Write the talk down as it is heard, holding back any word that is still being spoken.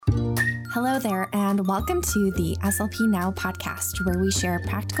Hello there, and welcome to the SLP Now podcast, where we share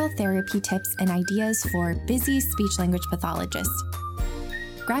practical therapy tips and ideas for busy speech-language pathologists.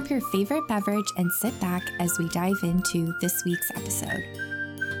 Grab your favorite beverage and sit back as we dive into this week's episode.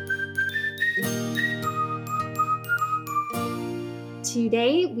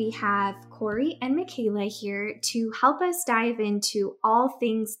 Today, we have Corey and Mikayla here to help us dive into all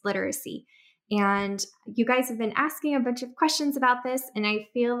things literacy. And you guys have been asking a bunch of questions about this, and I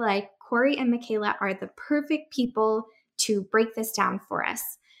feel like Corey and Mikayla are the perfect people to break this down for us.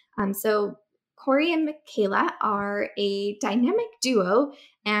 So Corey and Mikayla are a dynamic duo,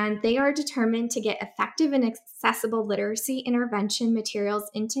 and they are determined to get effective and accessible literacy intervention materials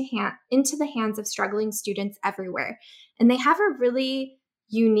into the hands of struggling students everywhere. And they have a really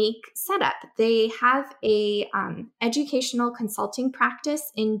unique setup. They have a educational consulting practice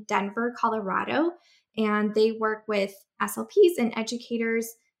in Denver, Colorado, and they work with SLPs and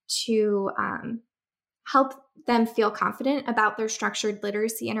educators to help them feel confident about their structured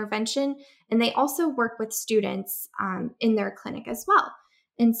literacy intervention. And they also work with students in their clinic as well.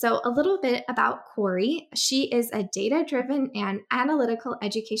 And so a little bit about Corey. She is a data-driven and analytical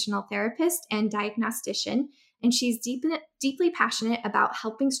educational therapist and diagnostician, and she's deeply passionate about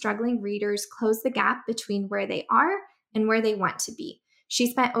helping struggling readers close the gap between where they are and where they want to be. She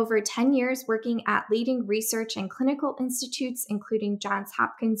spent over 10 years working at leading research and clinical institutes, including Johns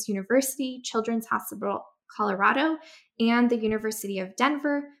Hopkins University, Children's Hospital, Colorado, and the University of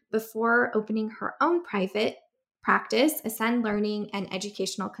Denver, before opening her own private practice, Ascend Learning and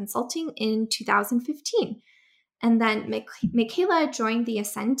Educational Consulting, in 2015. And then Mikayla joined the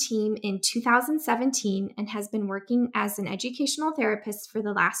Ascend team in 2017 and has been working as an educational therapist for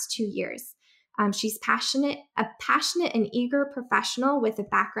the last 2 years. She's a passionate and eager professional with a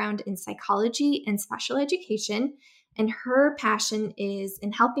background in psychology and special education, and her passion is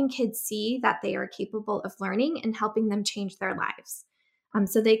in helping kids see that they are capable of learning and helping them change their lives.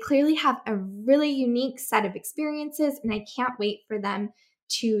 So they clearly have a really unique set of experiences, and I can't wait for them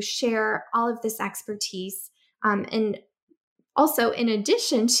to share all of this expertise. And also, in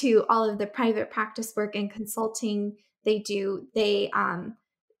addition to all of the private practice work and consulting they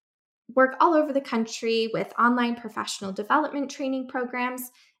work all over the country with online professional development training programs,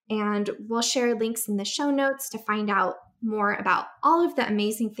 and we'll share links in the show notes to find out more about all of the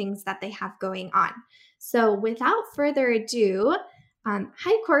amazing things that they have going on. So without further ado,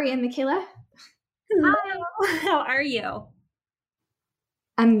 hi, Corey and Mikayla. Hi, how are you?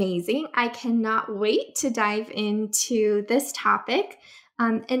 Amazing. I cannot wait to dive into this topic.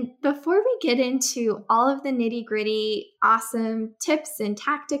 And before we get into all of the nitty-gritty, awesome tips and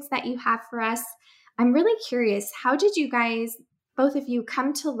tactics that you have for us, I'm really curious, how did you guys, both of you,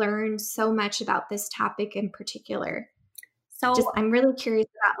 come to learn so much about this topic in particular? I'm really curious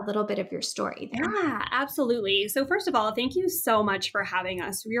about a little bit of your story there. Yeah, absolutely. So first of all, thank you so much for having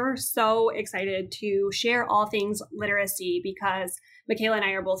us. We are so excited to share all things literacy because Mikayla and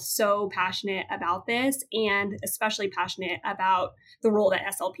I are both so passionate about this, and especially passionate about the role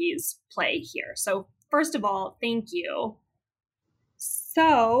that SLPs play here. So first of all, thank you.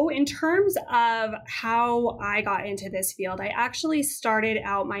 So in terms of how I got into this field, I actually started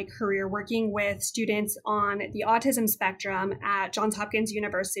out my career working with students on the autism spectrum at Johns Hopkins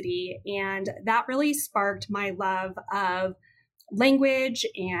University. And that really sparked my love of language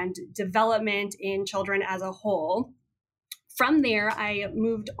and development in children as a whole. From there, I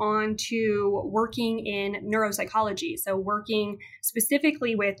moved on to working in neuropsychology. So working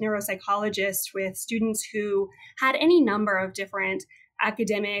specifically with neuropsychologists with students who had any number of different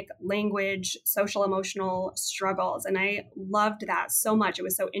academic, language, social, emotional struggles. And I loved that so much. It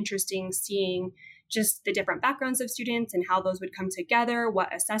was so interesting seeing just the different backgrounds of students and how those would come together,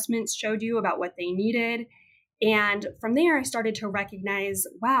 what assessments showed you about what they needed. And from there, I started to recognize,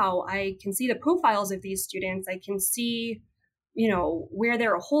 wow, I can see the profiles of these students. I can see where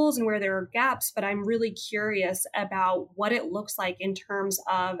there are holes and where there are gaps, but I'm really curious about what it looks like in terms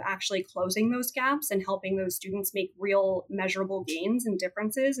of actually closing those gaps and helping those students make real measurable gains and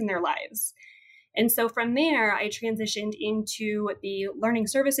differences in their lives. And so from there, I transitioned into the Learning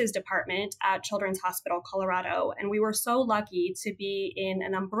Services Department at Children's Hospital, Colorado. And we were so lucky to be in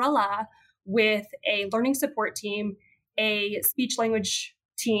an umbrella with a learning support team, a speech language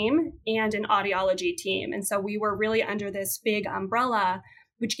team, and an audiology team. And so we were really under this big umbrella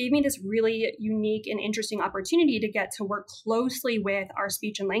which gave me this really unique and interesting opportunity to get to work closely with our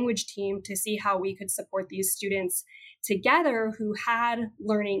speech and language team to see how we could support these students together who had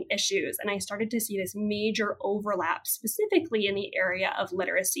learning issues. And I started to see this major overlap, specifically in the area of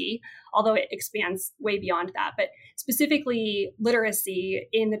literacy, although it expands way beyond that, but specifically literacy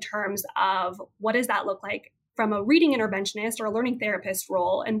in the terms of what does that look like from a reading interventionist or a learning therapist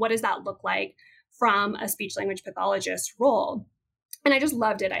role, and what does that look like from a speech language pathologist role. And I just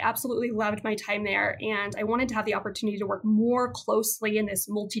loved it. I absolutely loved my time there. And I wanted to have the opportunity to work more closely in this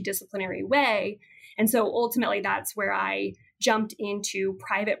multidisciplinary way. And so ultimately, that's where I jumped into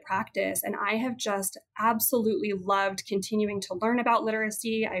private practice. And I have just absolutely loved continuing to learn about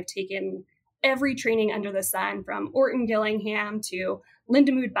literacy. I've taken every training under the sun, from Orton Gillingham to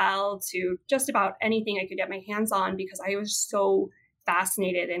Lindamood Bell to just about anything I could get my hands on, because I was so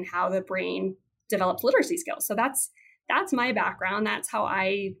fascinated in how the brain develops literacy skills. So that's my background. That's how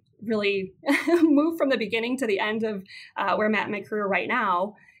I really moved from the beginning to the end of where I'm at in my career right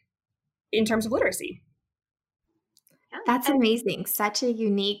now in terms of literacy. That's amazing. Such a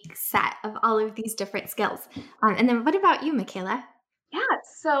unique set of all of these different skills. And then what about you, Mikayla? Yeah,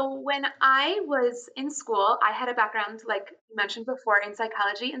 so when I was in school, I had a background, like you mentioned before, in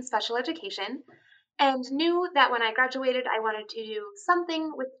psychology and special education, and knew that when I graduated, I wanted to do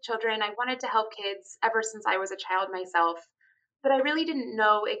something with children. I wanted to help kids ever since I was a child myself, but I really didn't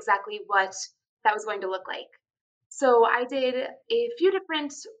know exactly what that was going to look like. So I did a few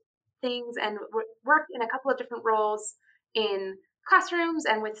different things and worked in a couple of different roles in classrooms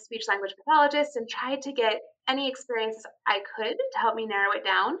and with speech language pathologists, and tried to get any experience I could to help me narrow it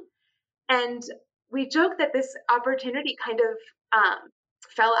down. And we joke that this opportunity kind of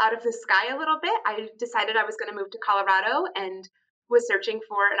fell out of the sky a little bit. I decided I was going to move to Colorado and was searching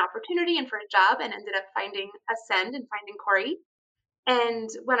for an opportunity and for a job, and ended up finding Ascend and finding Corey. And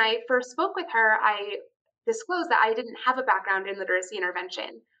when I first spoke with her, I disclosed that I didn't have a background in literacy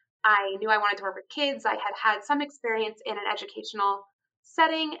intervention. I knew I wanted to work with kids. I had had some experience in an educational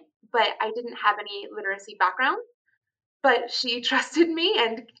setting, but I didn't have any literacy background. But she trusted me,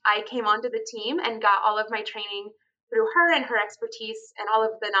 and I came onto the team and got all of my training through her and her expertise and all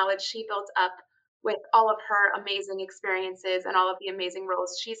of the knowledge she built up with all of her amazing experiences and all of the amazing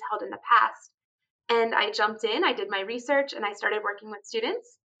roles she's held in the past. And I jumped in, I did my research, and I started working with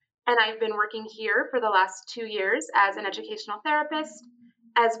students. And I've been working here for the last 2 years as an educational therapist,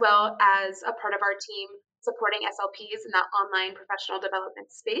 as well as a part of our team supporting SLPs in that online professional development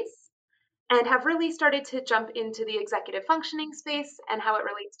space, and have really started to jump into the executive functioning space and how it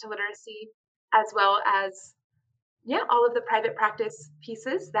relates to literacy, as well as, all of the private practice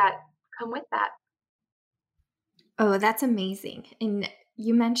pieces that come with that. Oh, that's amazing. And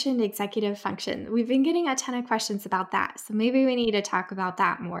you mentioned executive function. We've been getting a ton of questions about that. So maybe we need to talk about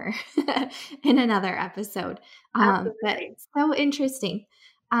that more in another episode. But so interesting.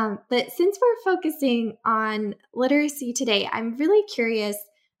 But since we're focusing on literacy today, I'm really curious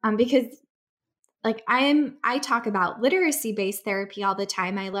because I talk about literacy-based therapy all the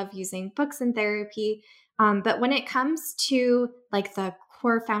time. I love using books in therapy. But when it comes to the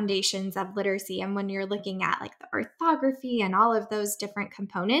core foundations of literacy, and when you're looking at the orthography and all of those different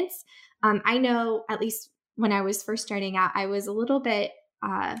components, I know, at least when I was first starting out, I was a little bit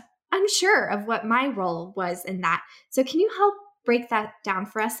unsure of what my role was in that. So can you help break that down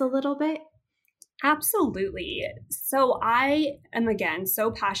for us a little bit? Absolutely. So I am, again, so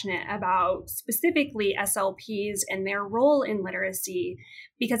passionate about specifically SLPs and their role in literacy,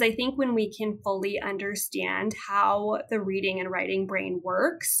 because I think when we can fully understand how the reading and writing brain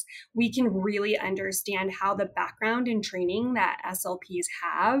works, we can really understand how the background and training that SLPs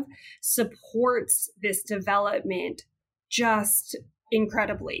have supports this development just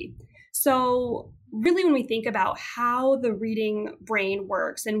incredibly. So really, when we think about how the reading brain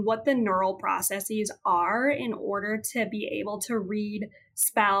works and what the neural processes are in order to be able to read,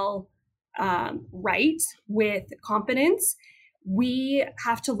 spell, write with confidence, we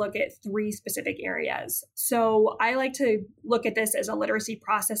have to look at 3 specific areas. So I like to look at this as a literacy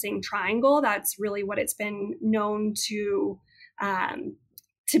processing triangle. That's really what it's been known to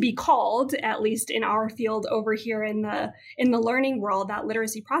be called, at least in our field over here in the learning world, that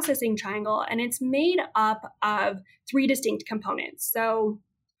literacy processing triangle. And it's made up of 3 distinct components. So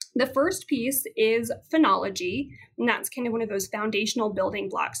the first piece is phonology, and that's kind of one of those foundational building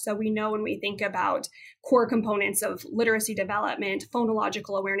blocks. So we know when we think about core components of literacy development,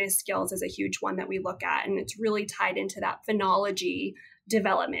 phonological awareness skills is a huge one that we look at, and it's really tied into that phonology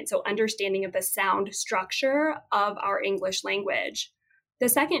development. So understanding of the sound structure of our English language. The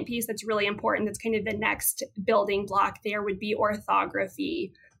second piece that's really important, that's kind of the next building block there, would be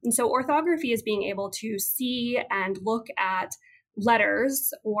orthography. And so orthography is being able to see and look at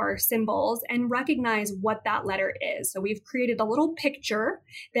letters or symbols and recognize what that letter is. So we've created a little picture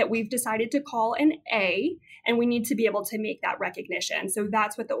that we've decided to call an A, and we need to be able to make that recognition. So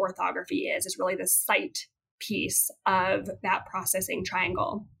that's what the orthography is really the sight piece of that processing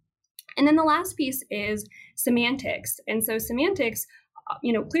triangle. And then the last piece is semantics. And so semantics,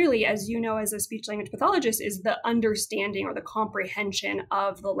 clearly, as you know, as a speech language pathologist, is the understanding or the comprehension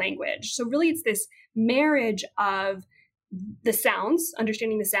of the language. So really it's this marriage of the sounds,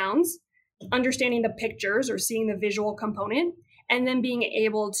 understanding the pictures or seeing the visual component, and then being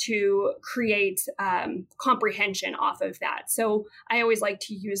able to create comprehension off of that. So I always like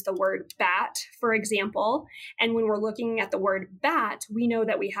to use the word bat, for example. And when we're looking at the word bat, we know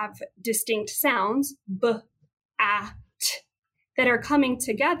that we have distinct sounds, b, a, t, that are coming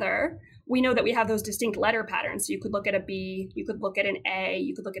together. We know that we have those distinct letter patterns. So you could look at a B, you could look at an A,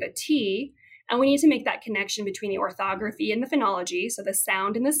 you could look at a T. And we need to make that connection between the orthography and the phonology, so the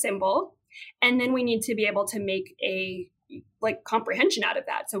sound and the symbol. And then we need to be able to make a comprehension out of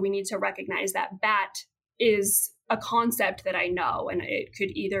that. So we need to recognize that bat is a concept that I know, and it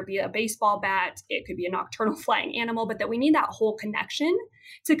could either be a baseball bat, it could be a nocturnal flying animal, but that we need that whole connection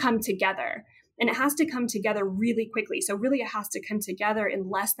to come together. And it has to come together really quickly. So really it has to come together in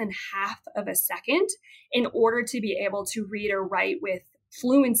less than half of a second in order to be able to read or write with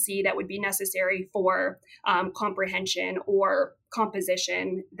fluency that would be necessary for comprehension or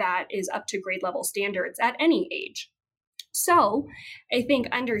composition that is up to grade level standards at any age. So I think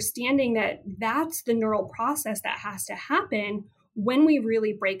understanding that that's the neural process that has to happen, when we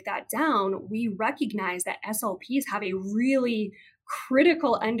really break that down, we recognize that SLPs have a really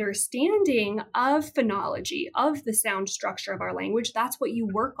critical understanding of phonology, of the sound structure of our language. That's what you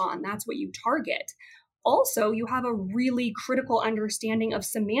work on. That's what you target. Also, you have a really critical understanding of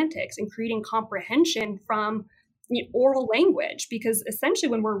semantics and creating comprehension from oral language, because essentially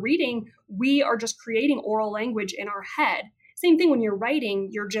when we're reading, we are just creating oral language in our head. Same thing when you're writing,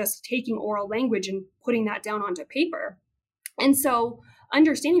 you're just taking oral language and putting that down onto paper. And so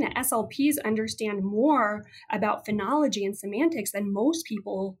understanding that SLPs understand more about phonology and semantics than most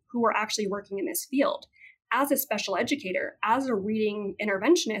people who are actually working in this field. As a special educator, as a reading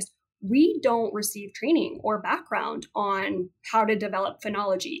interventionist, we don't receive training or background on how to develop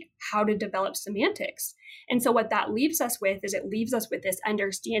phonology, how to develop semantics. And so what that leaves us with is it leaves us with this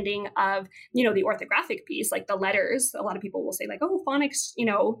understanding of, the orthographic piece, like the letters. A lot of people will say phonics,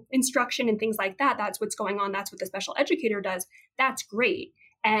 instruction and things like that. That's what's going on. That's what the special educator does. That's great.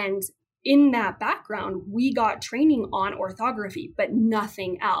 And in that background, we got training on orthography, but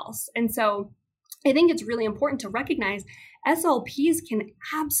nothing else. And so I think it's really important to recognize SLPs can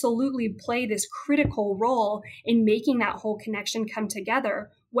absolutely play this critical role in making that whole connection come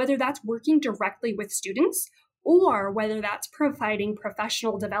together, whether that's working directly with students or whether that's providing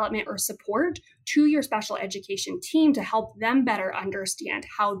professional development or support to your special education team to help them better understand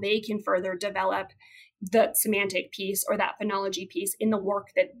how they can further develop the semantic piece or that phonology piece in the work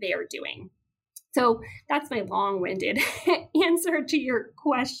that they're doing. So that's my long-winded answer to your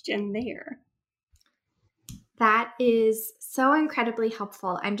question there. That is so incredibly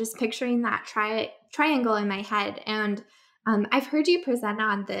helpful. I'm just picturing that triangle in my head. And I've heard you present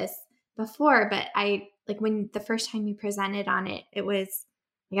on this before, but when the first time you presented on it, it was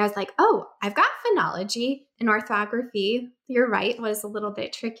I was like, oh, I've got phonology and orthography. You're right, was a little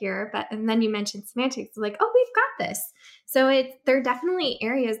bit trickier, and then you mentioned semantics. Like, oh, we've got this. So there are definitely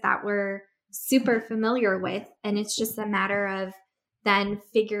areas that we're super familiar with, and it's just a matter of then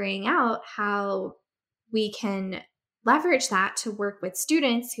figuring out how we can leverage that to work with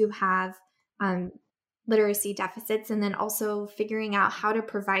students who have literacy deficits, and then also figuring out how to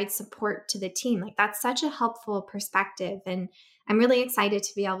provide support to the team. Like, that's such a helpful perspective. And I'm really excited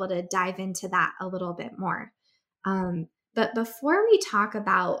to be able to dive into that a little bit more. But before we talk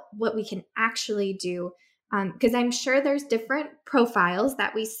about what we can actually do, because I'm sure there's different profiles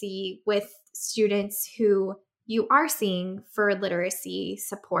that we see with students who you are seeing for literacy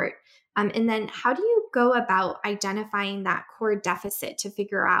support. And then how do you go about identifying that core deficit to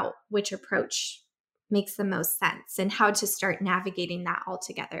figure out which approach makes the most sense and how to start navigating that all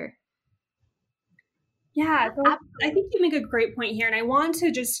together? Yeah, so I think you make a great point here. And I want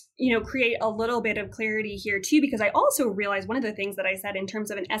to just, create a little bit of clarity here too, because I also realize one of the things that I said in terms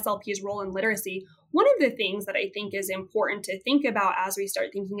of an SLP's role in literacy, one of the things that I think is important to think about as we start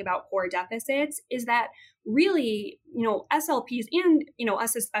thinking about core deficits is that really, SLPs and,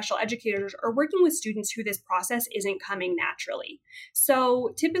 us as special educators are working with students who this process isn't coming naturally.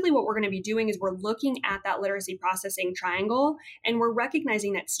 So typically what we're going to be doing is we're looking at that literacy processing triangle, and we're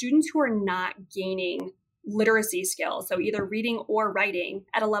recognizing that students who are not gaining literacy skills, so either reading or writing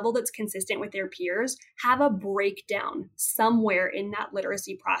at a level that's consistent with their peers, have a breakdown somewhere in that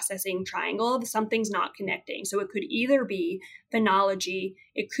literacy processing triangle. Something's not connecting. So it could either be phonology,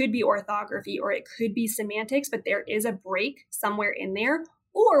 it could be orthography, or it could be semantics, but there is a break somewhere in there.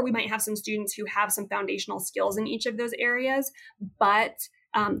 Or we might have some students who have some foundational skills in each of those areas, but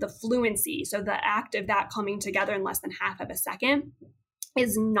the fluency, so the act of that coming together in less than half of a second,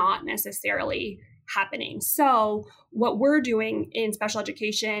 is not necessarily happening. So what we're doing in special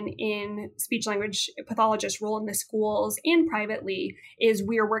education, in speech language pathologist role in the schools and privately, is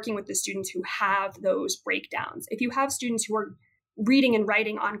we are working with the students who have those breakdowns. If you have students who are reading and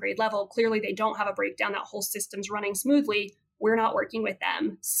writing on grade level, clearly they don't have a breakdown, that whole system's running smoothly, we're not working with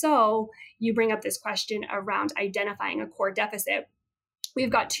them. So you bring up this question around identifying a core deficit.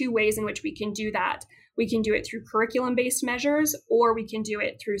 We've got two ways in which we can do that. We can do it through curriculum-based measures, or we can do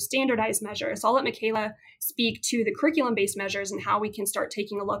it through standardized measures. So I'll let Mikayla speak to the curriculum-based measures and how we can start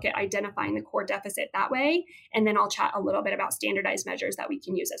taking a look at identifying the core deficit that way. And then I'll chat a little bit about standardized measures that we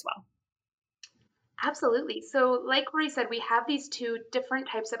can use as well. Absolutely. So like Rory said, we have these two different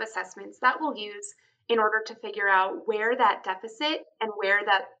types of assessments that we'll use in order to figure out where that deficit and where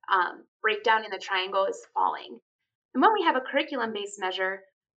that breakdown in the triangle is falling. And when we have a curriculum-based measure,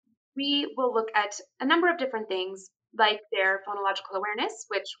 we will look at a number of different things, like their phonological awareness,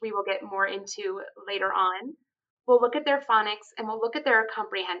 which we will get more into later on. We'll look at their phonics, and we'll look at their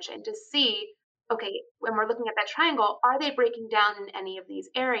comprehension to see, okay, when we're looking at that triangle, are they breaking down in any of these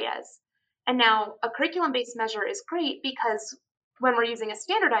areas? And now a curriculum-based measure is great because when we're using a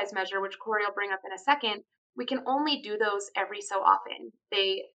standardized measure, which Corey will bring up in a second, we can only do those every so often.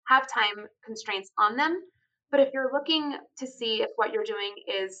 They have time constraints on them. But if you're looking to see if what you're doing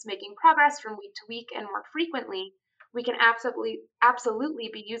is making progress from week to week and more frequently, we can absolutely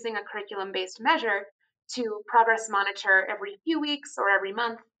be using a curriculum-based measure to progress monitor every few weeks or every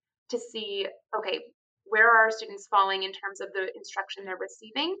month to see, okay, where are our students falling in terms of the instruction they're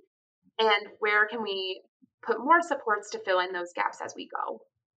receiving, and where can we put more supports to fill in those gaps as we go.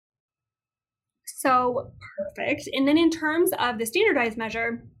 So perfect. And then in terms of the standardized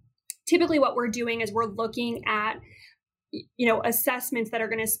measure, typically what we're doing is we're looking at, assessments that are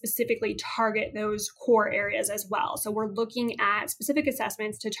going to specifically target those core areas as well. So we're looking at specific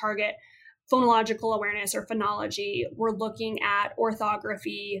assessments to target phonological awareness or phonology. We're looking at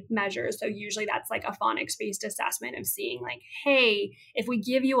orthography measures. So usually that's like a phonics-based assessment of seeing like, hey, if we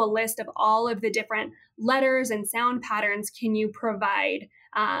give you a list of all of the different letters and sound patterns, can you provide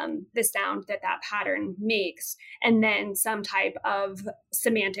the sound that pattern makes? And then some type of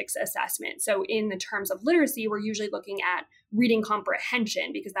semantics assessment. So in the terms of literacy, we're usually looking at reading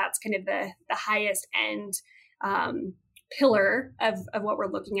comprehension because that's kind of the highest end pillar of what we're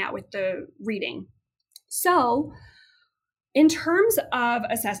looking at with the reading. So in terms of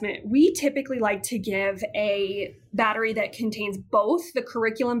assessment, we typically like to give a battery that contains both the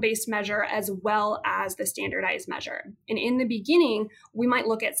curriculum-based measure as well as the standardized measure. And in the beginning, we might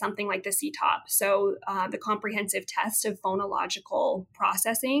look at something like the CTOP, so the comprehensive test of phonological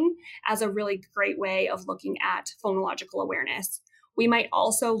processing, as a really great way of looking at phonological awareness. We might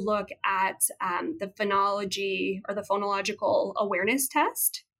also look at the phonology or the phonological awareness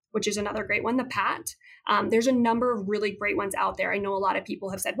test, which is another great one, the PAT. There's a number of really great ones out there. I know a lot of people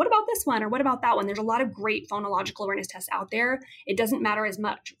have said, what about this one or what about that one? There's a lot of great phonological awareness tests out there. It doesn't matter as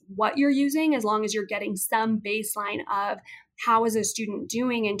much what you're using as long as you're getting some baseline of how is a student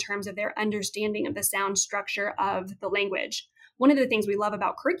doing in terms of their understanding of the sound structure of the language. One of the things we love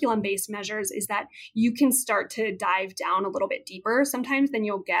about curriculum-based measures is that you can start to dive down a little bit deeper sometimes than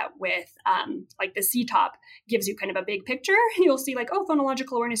you'll get with like the CTOP gives you kind of a big picture. You'll see like, oh,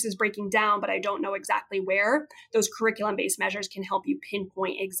 phonological awareness is breaking down, but I don't know exactly where. Those curriculum-based measures can help you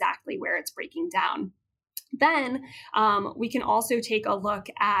pinpoint exactly where it's breaking down. Then we can also take a look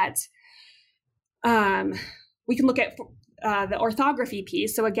at, the orthography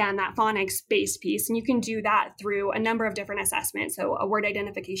piece. So again, that phonics-based piece, and you can do that through a number of different assessments. So a word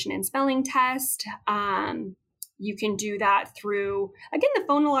identification and spelling test. You can do that through, again, the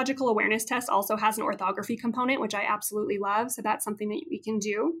phonological awareness test also has an orthography component, which I absolutely love. So that's something that we can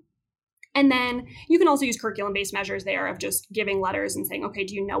do. And then you can also use curriculum-based measures there of just giving letters and saying, okay,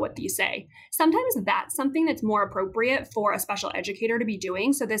 do you know what these say? Sometimes that's something that's more appropriate for a special educator to be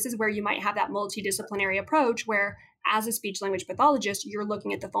doing. So this is where you might have that multidisciplinary approach where as a speech language pathologist, you're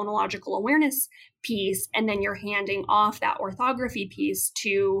looking at the phonological awareness piece, and then you're handing off that orthography piece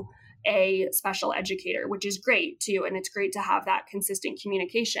to a special educator, which is great too. And it's great to have that consistent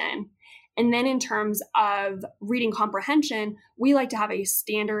communication. And then in terms of reading comprehension, we like to have a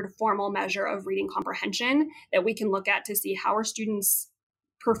standard formal measure of reading comprehension that we can look at to see how are students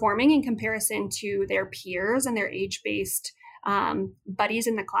performing in comparison to their peers and their age-based buddies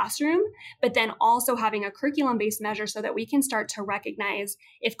in the classroom, but then also having a curriculum-based measure so that we can start to recognize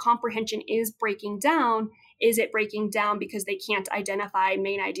if comprehension is breaking down. Is it breaking down because they can't identify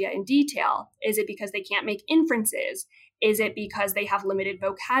main idea in detail? Is it because they can't make inferences? Is it because they have limited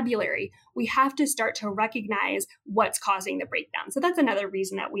vocabulary? We have to start to recognize what's causing the breakdown. So that's another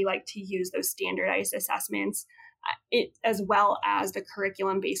reason that we like to use those standardized assessments as well as the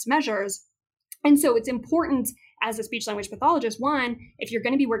curriculum-based measures. And so it's important as a speech language pathologist, one, if you're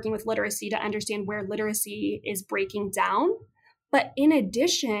going to be working with literacy, to understand where literacy is breaking down. But in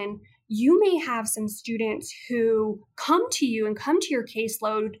addition, you may have some students who come to you and come to your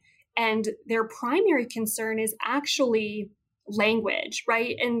caseload, and their primary concern is actually language,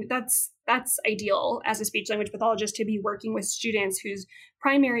 right? And that's ideal as a speech language pathologist to be working with students whose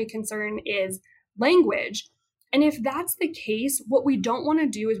primary concern is language. And if that's the case, what we don't want to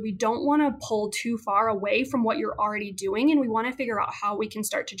do is we don't want to pull too far away from what you're already doing. And we want to figure out how we can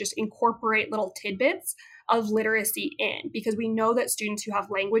start to just incorporate little tidbits of literacy in, because we know that students who have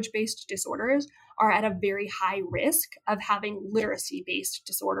language-based disorders are at a very high risk of having literacy-based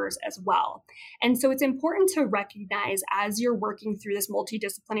disorders as well. And so it's important to recognize as you're working through this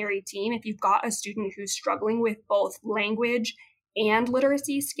multidisciplinary team, if you've got a student who's struggling with both language and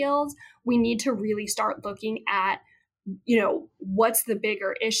literacy skills, we need to really start looking at, what's the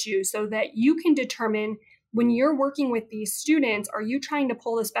bigger issue so that you can determine when you're working with these students, are you trying to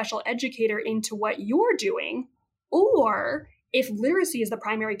pull the special educator into what you're doing? Or if literacy is the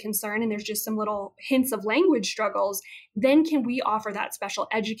primary concern and there's just some little hints of language struggles, then can we offer that special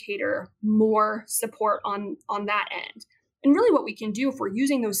educator more support on that end? And really what we can do if we're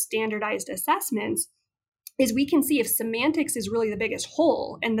using those standardized assessments is we can see if semantics is really the biggest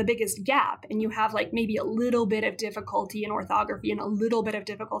hole and the biggest gap, and you have like maybe a little bit of difficulty in orthography and a little bit of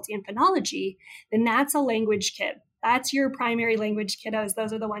difficulty in phonology, then that's a language kid. That's your primary language kiddos.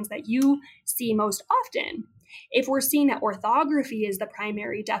 Those are the ones that you see most often. If we're seeing that orthography is the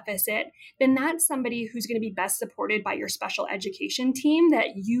primary deficit, then that's somebody who's going to be best supported by your special education team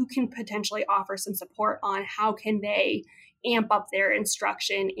that you can potentially offer some support on how can they amp up their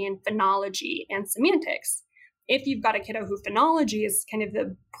instruction in phonology and semantics. If you've got a kiddo who phonology is kind of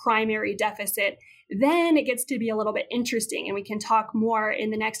the primary deficit, then it gets to be a little bit interesting. And we can talk more in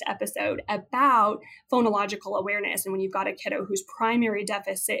the next episode about phonological awareness. And when you've got a kiddo whose primary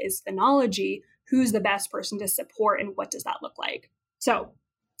deficit is phonology, who's the best person to support and what does that look like? So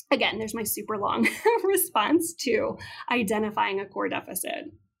again, there's my super long response to identifying a core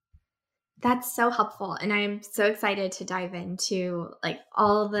deficit. That's so helpful. And I'm so excited to dive into like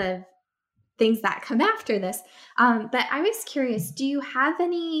all the things that come after this. But I was curious, do you have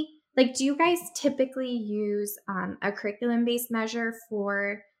any, do you guys typically use a curriculum-based measure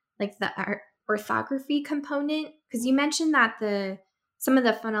for like the orthography component? Because you mentioned that some of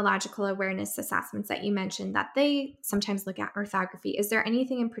the phonological awareness assessments that you mentioned that they sometimes look at orthography. Is there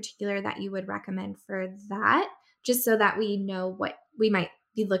anything in particular that you would recommend for that? Just so that we know what we might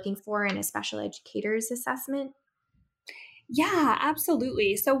be looking for in a special educator's assessment? Yeah,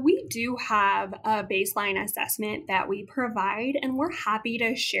 absolutely. So we do have a baseline assessment that we provide, and we're happy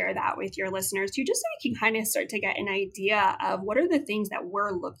to share that with your listeners too, just so you can kind of start to get an idea of what are the things that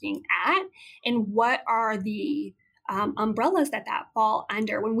we're looking at and what are the umbrellas that fall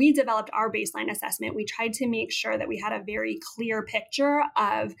under. When we developed our baseline assessment, we tried to make sure that we had a very clear picture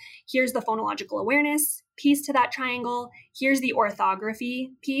of here's the phonological awareness piece to that triangle, here's the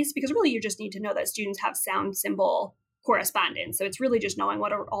orthography piece, because really you just need to know that students have sound symbol correspondence. So it's really just knowing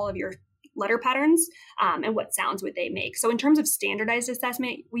what are all of your letter patterns and what sounds would they make. So in terms of standardized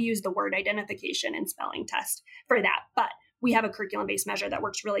assessment, we use the word identification and spelling test for that. But we have a curriculum-based measure that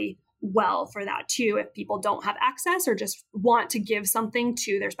works really well for that too. If people don't have access or just want to give something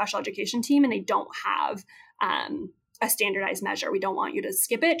to their special education team and they don't have a standardized measure, we don't want you to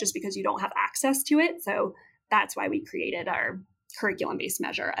skip it just because you don't have access to it. So that's why we created our curriculum-based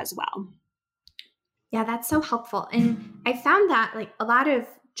measure as well. Yeah, that's so helpful. And I found that like a lot of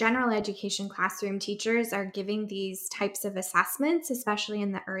general education classroom teachers are giving these types of assessments, especially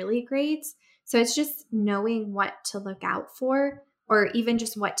in the early grades. So it's just knowing what to look out for, or even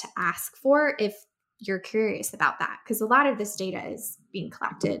just what to ask for if you're curious about that, because a lot of this data is being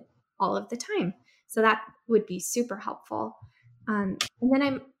collected all of the time. So that would be super helpful. And then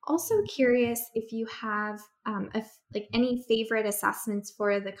I'm also curious if you have like any favorite assessments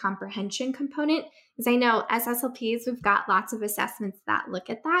for the comprehension component, because I know as SLPs we've got lots of assessments that look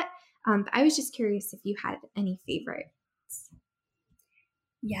at that. But I was just curious if you had any favorites.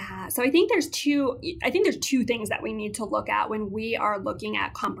 Yeah, so I think there's two things that we need to look at when we are looking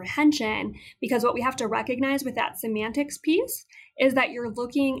at comprehension, because what we have to recognize with that semantics piece is that you're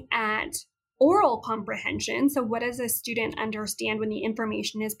looking at oral comprehension. So what does a student understand when the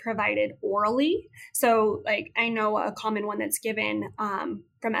information is provided orally? So like I know a common one that's given from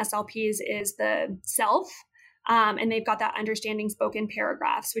SLPs is the self. And they've got that understanding spoken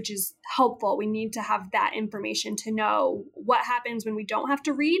paragraphs, which is helpful. We need to have that information to know what happens when we don't have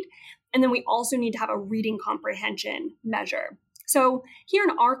to read. And then we also need to have a reading comprehension measure. So here in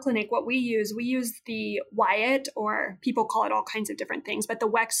our clinic, what we use the Wyatt, or people call it all kinds of different things, but the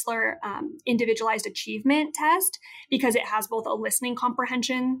Wechsler individualized achievement test, because it has both a listening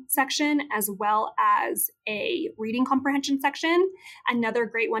comprehension section as well as a reading comprehension section. Another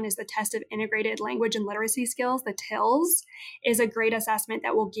great one is the test of integrated language and literacy skills. The TILS is a great assessment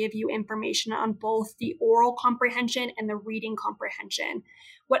that will give you information on both the oral comprehension and the reading comprehension.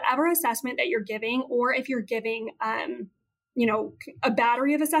 Whatever assessment that you're giving, or if you're giving a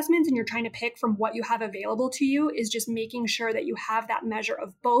battery of assessments and you're trying to pick from what you have available to you, is just making sure that you have that measure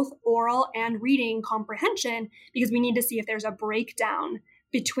of both oral and reading comprehension, because we need to see if there's a breakdown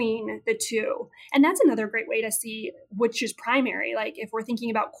between the two. And that's another great way to see which is primary. Like if we're thinking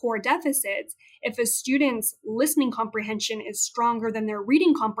about core deficits, if a student's listening comprehension is stronger than their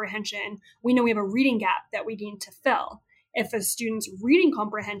reading comprehension, we know we have a reading gap that we need to fill. If a student's reading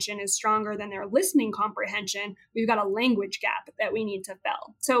comprehension is stronger than their listening comprehension, we've got a language gap that we need to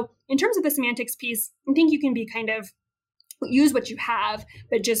fill. So in terms of the semantics piece, I think you can be kind of use what you have,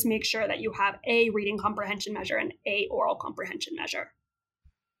 but just make sure that you have a reading comprehension measure and a oral comprehension measure.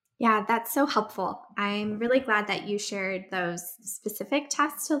 Yeah, that's so helpful. I'm really glad that you shared those specific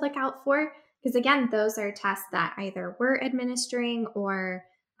tests to look out for, because again, those are tests that either we're administering, or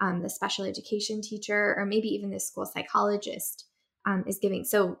the special education teacher, or maybe even the school psychologist is giving.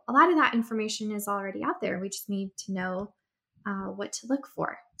 So a lot of that information is already out there. We just need to know what to look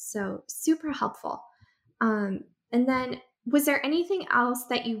for. So super helpful. And then was there anything else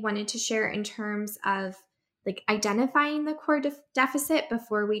that you wanted to share in terms of like identifying the core deficit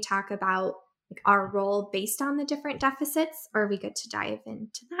before we talk about like our role based on the different deficits, or are we good to dive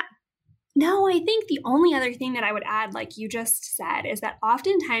into that? No, I think the only other thing that I would add, like you just said, is that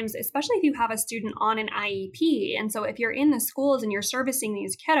oftentimes, especially if you have a student on an IEP, and so if you're in the schools and you're servicing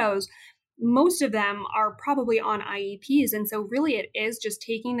these kiddos, most of them are probably on IEPs. And so really it is just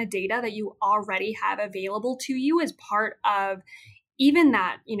taking the data that you already have available to you as part of even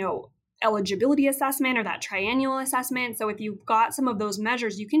that, eligibility assessment or that triennial assessment. So if you've got some of those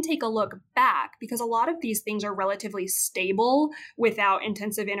measures, you can take a look back, because a lot of these things are relatively stable without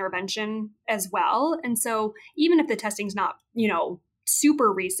intensive intervention as well. And so even if the testing's not,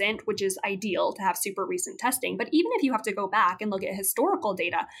 super recent, which is ideal to have super recent testing, but even if you have to go back and look at historical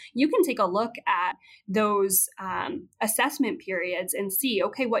data, you can take a look at those assessment periods and see,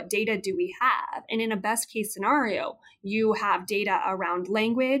 okay, what data do we have? And in a best case scenario, you have data around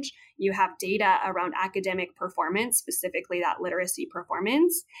language, you have data around academic performance, specifically that literacy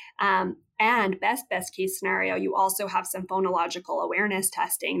performance. And best case scenario, you also have some phonological awareness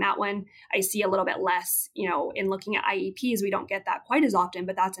testing. That one I see a little bit less, in looking at IEPs, we don't get that quite as often,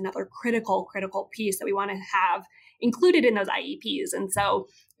 but that's another critical piece that we want to have included in those IEPs. And so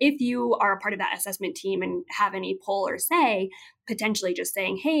if you are a part of that assessment team and have any pull or say, potentially just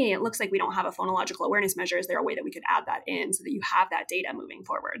saying, hey, it looks like we don't have a phonological awareness measure, is there a way that we could add that in so that you have that data moving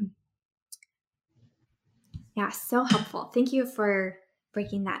forward? Yeah, so helpful. Thank you for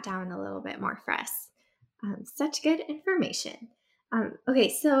breaking that down a little bit more for us. Such good information. Okay,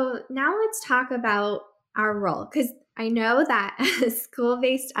 so now let's talk about our role, because I know that as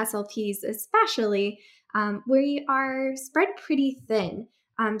school-based SLPs, especially, we are spread pretty thin.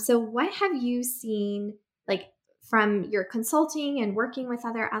 So what have you seen, like from your consulting and working with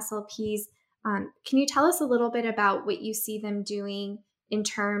other SLPs? Can you tell us a little bit about what you see them doing in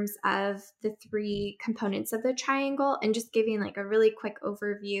terms of the three components of the triangle, and just giving like a really quick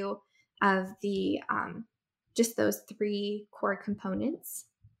overview of the just those three core components?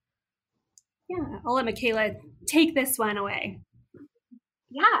 Yeah, I'll let Mikayla take this one away.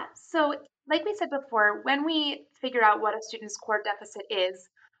 Yeah, so like we said before, when we figure out what a student's core deficit is,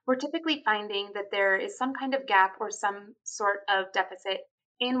 we're typically finding that there is some kind of gap or some sort of deficit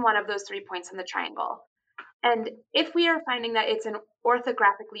in one of those 3 points in the triangle. And if we are finding that it's an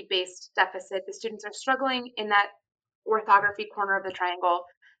orthographically based deficit, the students are struggling in that orthography corner of the triangle,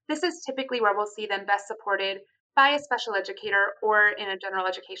 this is typically where we'll see them best supported by a special educator or in a general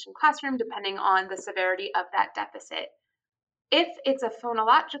education classroom, depending on the severity of that deficit. If it's a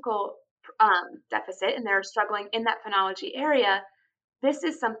phonological deficit and they're struggling in that phonology area, this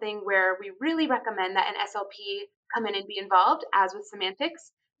is something where we really recommend that an SLP come in and be involved, as with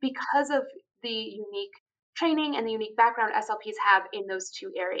semantics, because of the unique training and the unique background SLPs have in those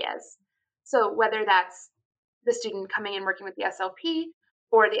two areas. So whether that's the student coming and working with the SLP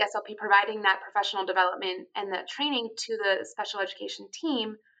or the SLP providing that professional development and the training to the special education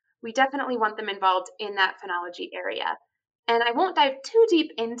team, we definitely want them involved in that phonology area. And I won't dive too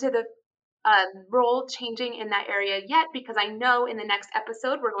deep into the role changing in that area yet, because I know in the next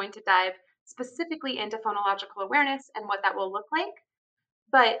episode we're going to dive specifically into phonological awareness and what that will look like.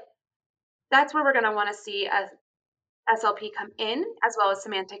 But that's where we're going to want to see a SLP come in, as well as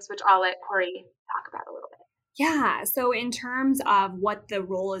semantics, which I'll let Corey talk about a little bit. Yeah. So, in terms of what the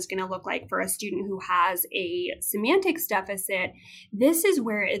role is going to look like for a student who has a semantics deficit, this is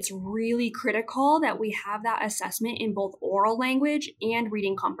where it's really critical that we have that assessment in both oral language and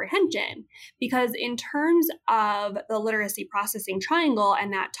reading comprehension. Because, in terms of the literacy processing triangle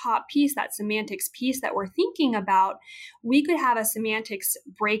and that top piece, that semantics piece that we're thinking about, we could have a semantics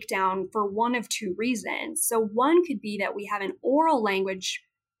breakdown for one of two reasons. So, one could be that we have an oral language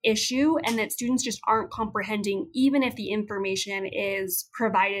issue and that students just aren't comprehending even if the information is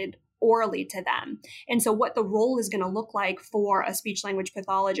provided orally to them. And so what the role is going to look like for a speech language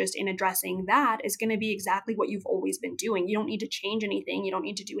pathologist in addressing that is going to be exactly what you've always been doing. You don't need to change anything. You don't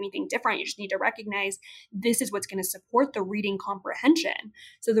need to do anything different. You just need to recognize this is what's going to support the reading comprehension.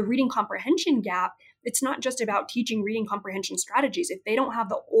 So the reading comprehension gap, it's not just about teaching reading comprehension strategies. If they don't have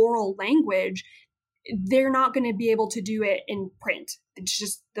the oral language, they're not going to be able to do it in print. It's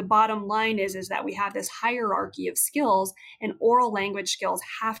just the bottom line is that we have this hierarchy of skills, and oral language skills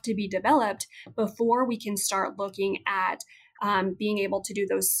have to be developed before we can start looking at being able to do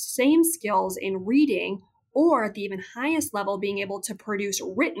those same skills in reading, or at the even highest level, being able to produce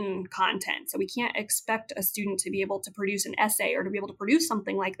written content. So we can't expect a student to be able to produce an essay or to be able to produce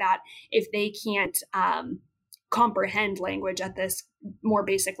something like that if they can't comprehend language at this more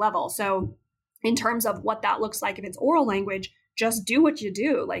basic level. So in terms of what that looks like, if it's oral language, just do what you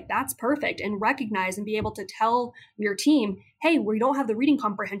do. Like, that's perfect. And recognize and be able to tell your team, hey, we don't have the reading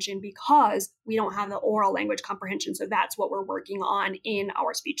comprehension because we don't have the oral language comprehension. So that's what we're working on in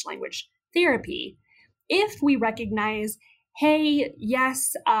our speech language therapy. If we recognize, hey,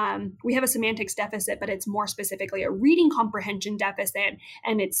 yes, we have a semantics deficit, but it's more specifically a reading comprehension deficit,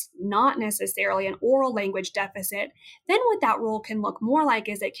 and it's not necessarily an oral language deficit, then what that role can look more like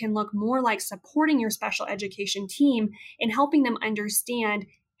is it can look more like supporting your special education team in helping them understand,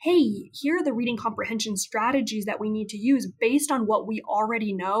 hey, here are the reading comprehension strategies that we need to use based on what we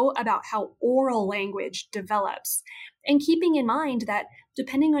already know about how oral language develops. And keeping in mind that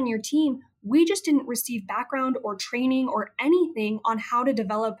depending on your team, we just didn't receive background or training or anything on how to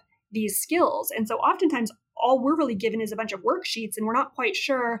develop these skills. And so oftentimes all we're really given is a bunch of worksheets, and we're not quite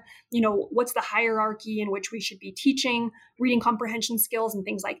sure, what's the hierarchy in which we should be teaching reading comprehension skills and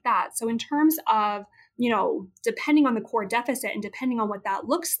things like that. So in terms of, depending on the core deficit and depending on what that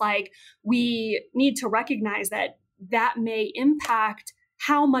looks like, we need to recognize that that may impact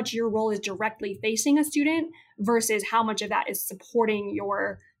how much your role is directly facing a student versus how much of that is supporting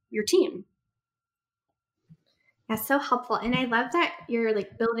your team. That's so helpful. And I love that you're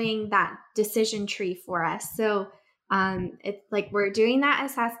building that decision tree for us. So it's we're doing that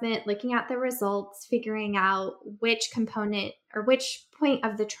assessment, looking at the results, figuring out which component or which point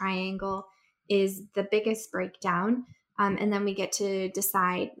of the triangle is the biggest breakdown. And then we get to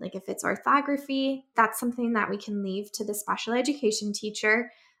decide if it's orthography, that's something that we can leave to the special education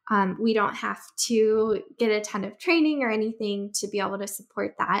teacher. We don't have to get a ton of training or anything to be able to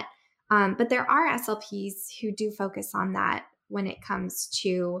support that. But there are SLPs who do focus on that when it comes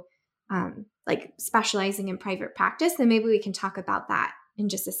to specializing in private practice. And maybe we can talk about that in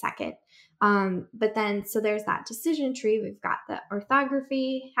just a second. But then, so there's that decision tree. We've got the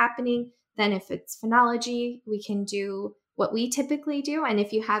orthography happening. Then if it's phonology, we can do what we typically do. And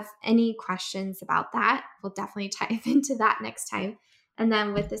if you have any questions about that, we'll definitely dive into that next time. And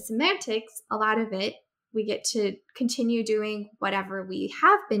then with the semantics, a lot of it, we get to continue doing whatever we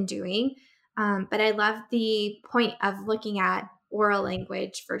have been doing. But I love the point of looking at oral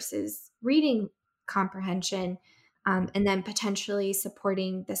language versus reading comprehension, and then potentially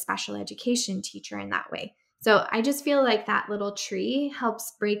supporting the special education teacher in that way. So I just feel like that little tree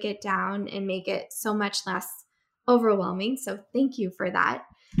helps break it down and make it so much less overwhelming. So thank you for that.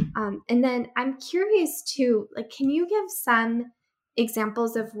 And then I'm curious too, like, can you give some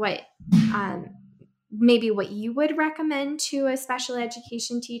examples of what maybe what you would recommend to a special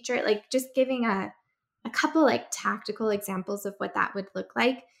education teacher? Like just giving a couple like tactical examples of what that would look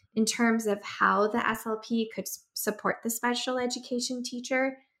like in terms of how the SLP could support the special education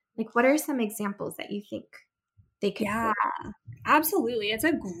teacher. Like, what are some examples that you think they could Yeah, do? absolutely. It's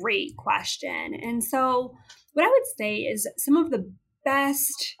a great question. And so, what I would say is some of the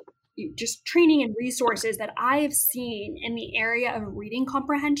best just training and resources that I have seen in the area of reading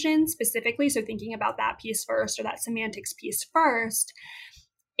comprehension specifically. So, thinking about that piece first or that semantics piece first,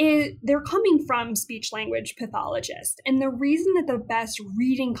 they're coming from speech language pathologists. And the reason that the best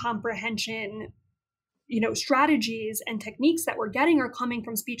reading comprehension strategies and techniques that we're getting are coming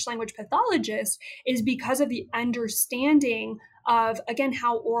from speech language pathologists is because of the understanding of, again,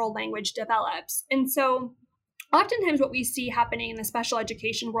 how oral language develops. And so oftentimes what we see happening in the special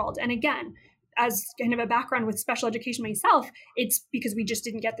education world, and again, as kind of a background with special education myself, it's because we just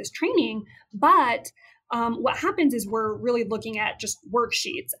didn't get this training. But what happens is we're really looking at just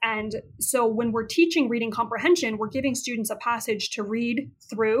worksheets. And so when we're teaching reading comprehension, we're giving students a passage to read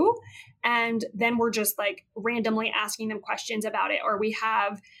through. And then we're just like randomly asking them questions about it. Or we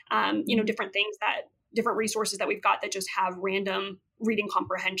have, different resources that we've got that just have random reading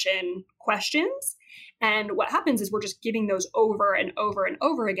comprehension questions. And what happens is we're just giving those over and over and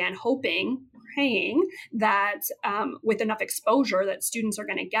over again, hoping, praying that with enough exposure that students are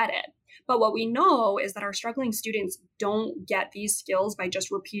going to get it. But what we know is that our struggling students don't get these skills by just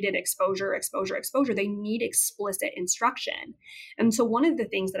repeated exposure. They need explicit instruction. And so one of the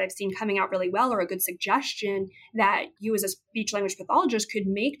things that I've seen coming out really well, or a good suggestion that you as a speech language pathologist could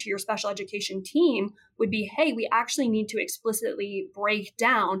make to your special education team would be, hey, we actually need to explicitly break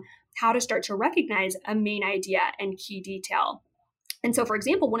down how to start to recognize a main idea and key detail. And so, for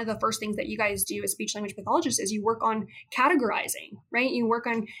example, one of the first things that you guys do as speech language pathologists is you work on categorizing, right? You work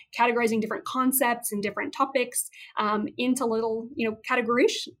on categorizing different concepts and different topics into little,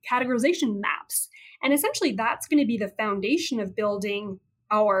 categorization maps. And essentially, that's going to be the foundation of building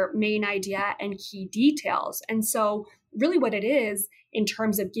our main idea and key details. And so, really what it is in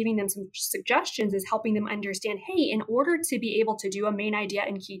terms of giving them some suggestions is helping them understand, hey, in order to be able to do a main idea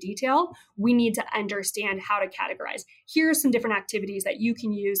and key detail, we need to understand how to categorize. Here are some different activities that you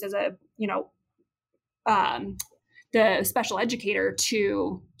can use as the special educator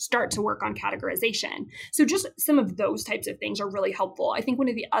to start to work on categorization. So just some of those types of things are really helpful. I think one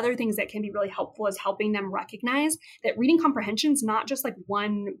of the other things that can be really helpful is helping them recognize that reading comprehension is not just like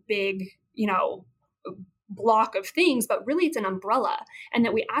one big, block of things, but really it's an umbrella, and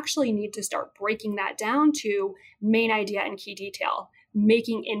that we actually need to start breaking that down to main idea and key detail,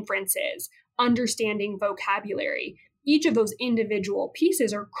 making inferences, understanding vocabulary. Each of those individual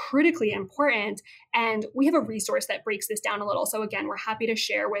pieces are critically important, and we have a resource that breaks this down a little. So again, we're happy to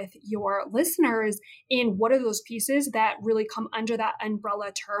share with your listeners in what are those pieces that really come under that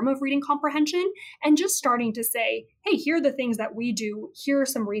umbrella term of reading comprehension, and just starting to say, hey, here are the things that we do. Here are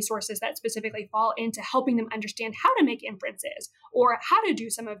some resources that specifically fall into helping them understand how to make inferences or how to do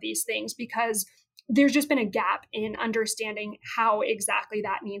some of these things, because there's just been a gap in understanding how exactly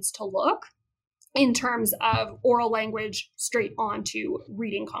that needs to look in terms of oral language straight on to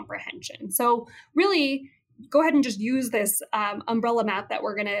reading comprehension. So really go ahead and just use this umbrella map that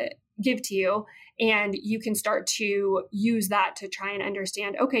we're going to give to you, and you can start to use that to try and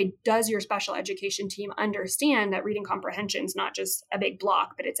understand, okay, does your special education team understand that reading comprehension is not just a big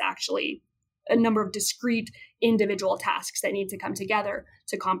block, but it's actually a number of discrete individual tasks that need to come together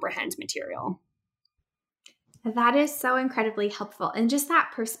to comprehend material. That is so incredibly helpful. And just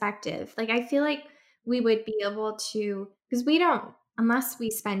that perspective, like I feel like we would be able to, because we don't, unless we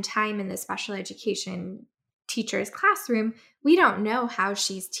spend time in the special education teacher's classroom, we don't know how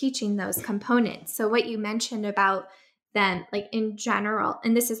she's teaching those components. So what you mentioned about them, like in general,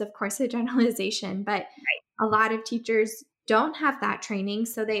 and this is of course a generalization, but a lot of teachers don't have that training.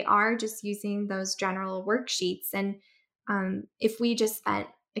 So they are just using those general worksheets. And if we just spent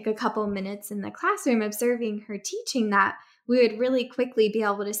like a couple minutes in the classroom observing her teaching that, we would really quickly be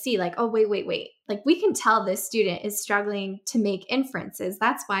able to see like, oh, wait. Like we can tell this student is struggling to make inferences.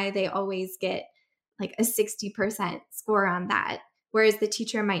 That's why they always get like a 60% score on that. Whereas the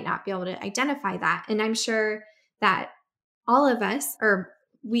teacher might not be able to identify that. And I'm sure that all of us, or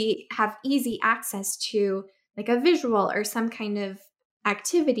we have easy access to like a visual or some kind of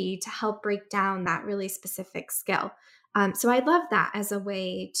activity to help break down that really specific skill. So I love that as a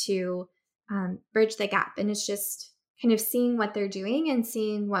way to bridge the gap. And it's just kind of seeing what they're doing and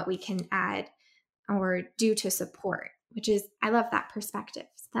seeing what we can add or do to support, which is, I love that perspective.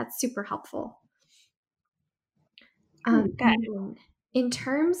 So that's super helpful. Good. In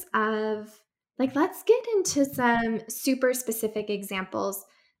terms of, like, let's get into some super specific examples.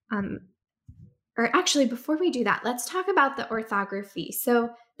 Or actually, before we do that, let's talk about the orthography. So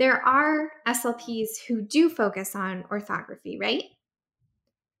there are SLPs who do focus on orthography, right?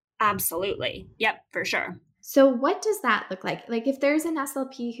 Absolutely. Yep, for sure. So what does that look like? Like, if there's an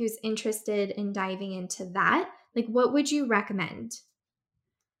SLP who's interested in diving into that, like, what would you recommend?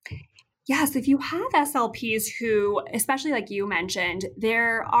 Yes, if you have SLPs who, especially like you mentioned,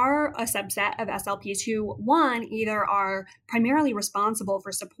 there are a subset of SLPs who, one, either are primarily responsible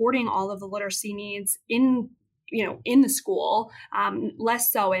for supporting all of the literacy needs in the school,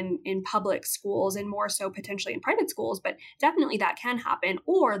 less so in public schools and more so potentially in private schools, but definitely that can happen,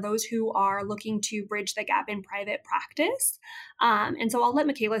 or those who are looking to bridge the gap in private practice. And so I'll let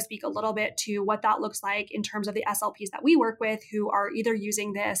Mikayla speak a little bit to what that looks like in terms of the SLPs that we work with who are either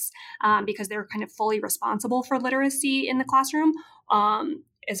using this because they're kind of fully responsible for literacy in the classroom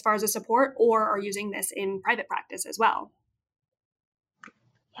as far as a support, or are using this in private practice as well.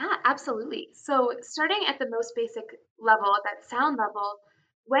 Yeah, absolutely. So, starting at the most basic level, at that sound level,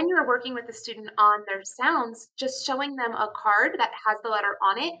 when you're working with the student on their sounds, just showing them a card that has the letter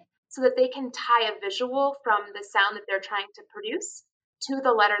on it so that they can tie a visual from the sound that they're trying to produce to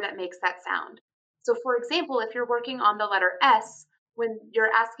the letter that makes that sound. So, for example, if you're working on the letter S, when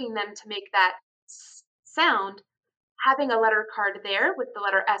you're asking them to make that sound, having a letter card there with the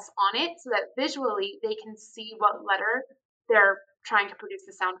letter S on it so that visually they can see what letter they're trying to produce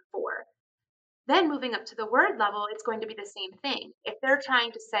the sound for. Then moving up to the word level, it's going to be the same thing. If they're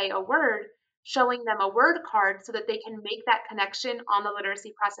trying to say a word, showing them a word card so that they can make that connection on the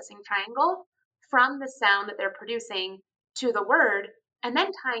literacy processing triangle from the sound that they're producing to the word, and then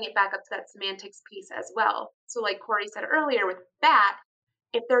tying it back up to that semantics piece as well. So like Corey said earlier with bat,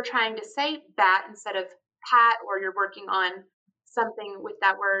 if they're trying to say bat instead of pat, or you're working on something with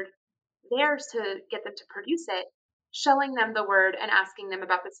that word there to get them to produce it, showing them the word and asking them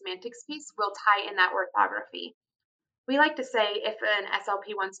about the semantics piece will tie in that orthography. We like to say if an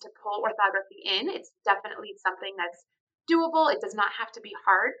SLP wants to pull orthography in, it's definitely something that's doable. It does not have to be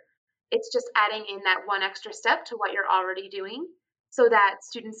hard. It's just adding in that one extra step to what you're already doing so that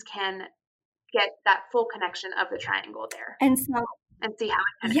students can get that full connection of the triangle there. And so, and see how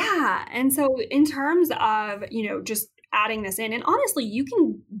it connects. Yeah. And so in terms of, just adding this in, and honestly, you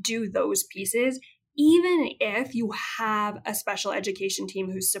can do those pieces even if you have a special education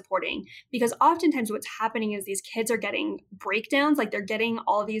team who's supporting, because oftentimes what's happening is these kids are getting breakdowns, like they're getting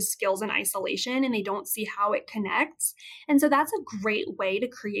all these skills in isolation and they don't see how it connects. And so that's a great way to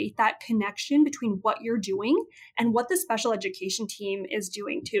create that connection between what you're doing and what the special education team is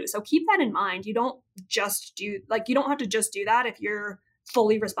doing too. So keep that in mind. You don't have to just do that if you're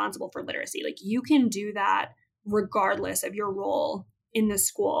fully responsible for literacy. Like you can do that regardless of your role in the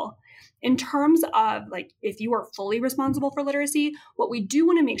school. In terms of like, if you are fully responsible for literacy, what we do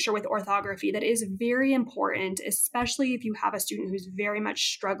want to make sure with orthography that is very important, especially if you have a student who's very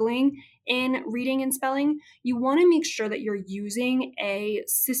much struggling in reading and spelling, you want to make sure that you're using a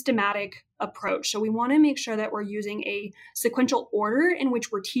systematic approach. So we want to make sure that we're using a sequential order in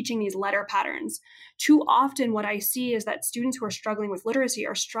which we're teaching these letter patterns. Too often what I see is that students who are struggling with literacy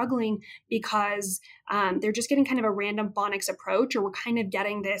are struggling because they're just getting kind of a random phonics approach, or we're kind of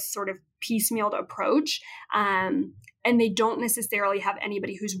getting this sort of piecemealed approach. And they don't necessarily have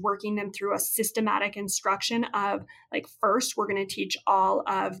anybody who's working them through a systematic instruction of like, first, we're going to teach all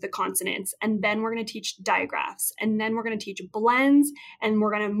of the consonants, and then we're going to teach digraphs, and then we're going to teach blends, and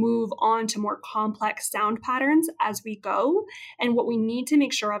we're going to move on to more complex sound patterns as we go. And what we need to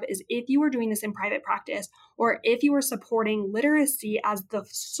make sure of is if you are doing this in private practice, or if you are supporting literacy as the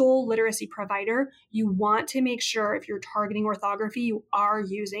sole literacy provider, you want to make sure if you're targeting orthography, you are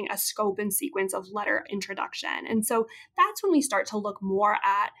using a scope and sequence of letter introduction. And so that's when we start to look more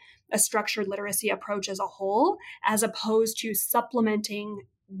at a structured literacy approach as a whole, as opposed to supplementing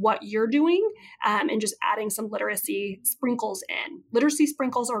what you're doing and just adding some literacy sprinkles in. Literacy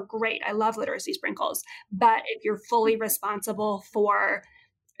sprinkles are great. I love literacy sprinkles. But if you're fully responsible for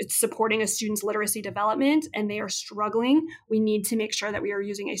supporting a student's literacy development and they are struggling, we need to make sure that we are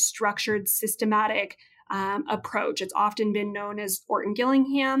using a structured, systematic approach. It's often been known as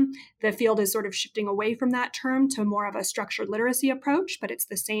Orton-Gillingham. The field is sort of shifting away from that term to more of a structured literacy approach, but it's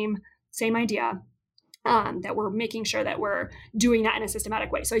the same idea. That we're making sure that we're doing that in a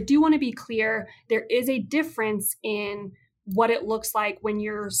systematic way. So I do want to be clear, there is a difference in what it looks like when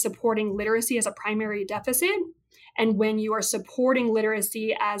you're supporting literacy as a primary deficit and when you are supporting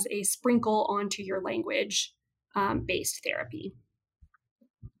literacy as a sprinkle onto your language based therapy.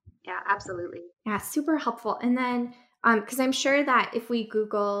 Yeah, absolutely. Yeah, super helpful. And then, because I'm sure that if we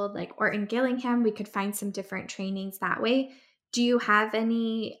Google like Orton Gillingham, we could find some different trainings that way. Do you have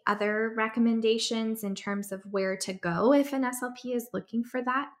any other recommendations in terms of where to go if an SLP is looking for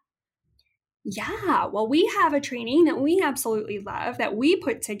that? Yeah, well, we have a training that we absolutely love that we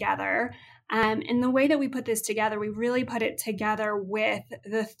put together. And the way that we put this together, we really put it together with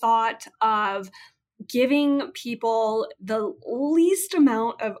the thought of giving people the least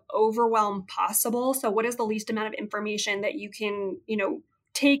amount of overwhelm possible. So what is the least amount of information that you can,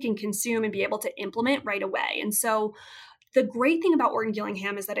 take and consume and be able to implement right away? And so the great thing about Orton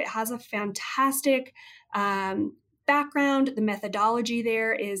Gillingham is that it has a fantastic background. The methodology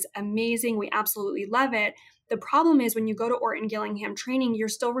there is amazing. We absolutely love it. The problem is when you go to Orton Gillingham training, you're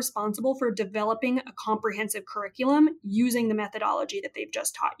still responsible for developing a comprehensive curriculum using the methodology that they've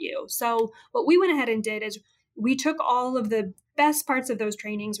just taught you. So what we went ahead and did is we took all of the best parts of those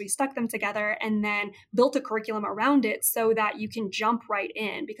trainings, we stuck them together, and then built a curriculum around it so that you can jump right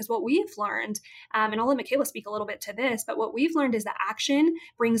in. Because what we've learned, and I'll let Mikayla speak a little bit to this, but what we've learned is that action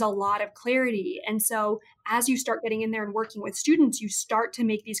brings a lot of clarity. And so as you start getting in there and working with students, you start to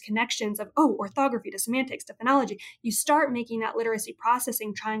make these connections of, orthography to semantics to phonology. You start making that literacy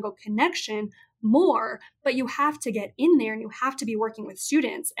processing triangle connection more, but you have to get in there and you have to be working with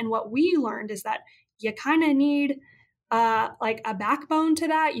students. And what we learned is that you kind of need like a backbone to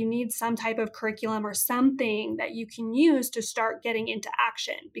that. You need some type of curriculum or something that you can use to start getting into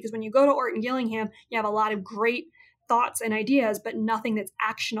action. Because when you go to Orton Gillingham, you have a lot of great thoughts and ideas, but nothing that's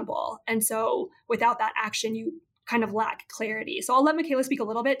actionable. And so without that action, you kind of lack clarity. So I'll let Mikayla speak a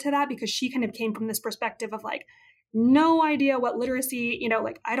little bit to that because she kind of came from this perspective of like, no idea what literacy,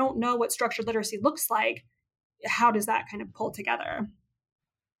 I don't know what structured literacy looks like. How does that kind of pull together?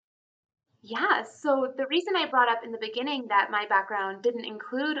 Yeah, so the reason I brought up in the beginning that my background didn't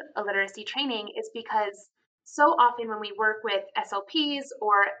include a literacy training is because so often when we work with SLPs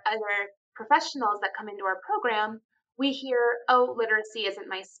or other professionals that come into our program, we hear, oh, literacy isn't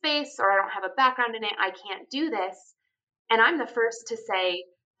my space, or I don't have a background in it, I can't do this. And I'm the first to say,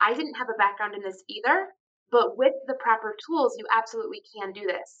 I didn't have a background in this either, but with the proper tools, you absolutely can do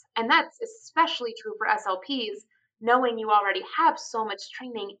this. And that's especially true for SLPs, knowing you already have so much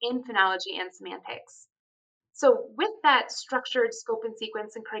training in phonology and semantics. So with that structured scope and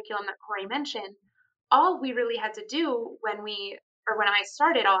sequence and curriculum that Corey mentioned, all we really had to do when I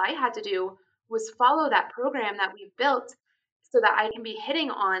started, all I had to do was follow that program that we've built so that I can be hitting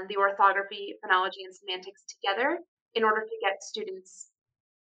on the orthography, phonology, and semantics together in order to get students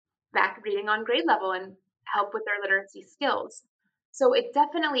back reading on grade level and help with their literacy skills. So it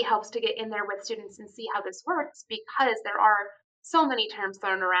definitely helps to get in there with students and see how this works because there are so many terms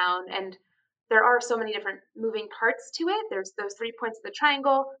thrown around and there are so many different moving parts to it. There's those 3 points of the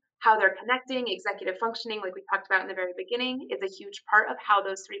triangle, how they're connecting, executive functioning, like we talked about in the very beginning, is a huge part of how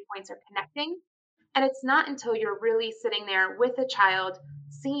those 3 points are connecting. And it's not until you're really sitting there with a child,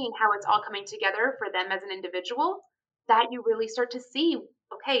 seeing how it's all coming together for them as an individual, that you really start to see,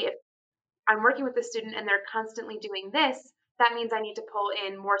 okay, if I'm working with the student and they're constantly doing this, that means I need to pull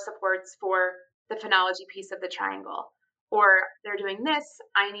in more supports for the phonology piece of the triangle. Or they're doing this,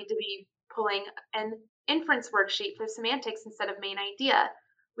 I need to be pulling an inference worksheet for semantics instead of main idea.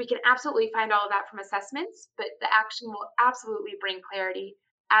 We can absolutely find all of that from assessments, but the action will absolutely bring clarity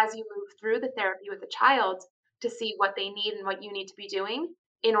as you move through the therapy with the child to see what they need and what you need to be doing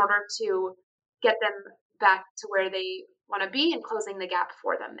in order to get them back to where they want to be and closing the gap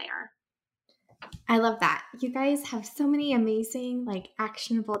for them there. I love that. You guys have so many amazing, like,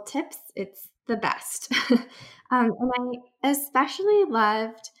 actionable tips. It's the best. And I especially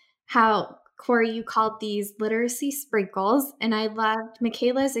loved how, Corey, you called these literacy sprinkles. And I loved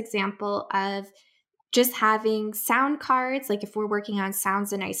Mikayla's example of just having sound cards, like if we're working on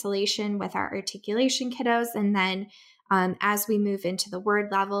sounds in isolation with our articulation kiddos. And then as we move into the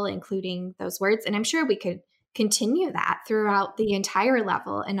word level, including those words. And I'm sure we could continue that throughout the entire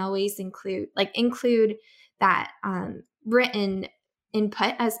level and always include that written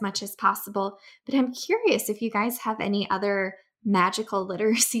input as much as possible. But I'm curious if you guys have any other magical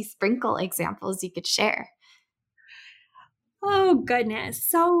literacy sprinkle examples you could share. Oh, goodness.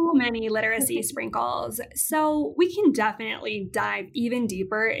 So many literacy sprinkles. So we can definitely dive even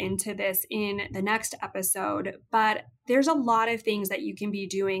deeper into this in the next episode. But there's a lot of things that you can be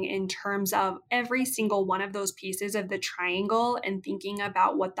doing in terms of every single one of those pieces of the triangle and thinking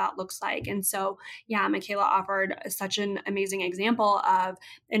about what that looks like. And so, yeah, Mikayla offered such an amazing example of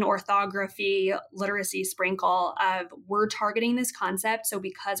an orthography literacy sprinkle of we're targeting this concept. So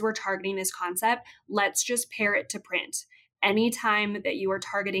because we're targeting this concept, let's just pair it to print. Anytime that you are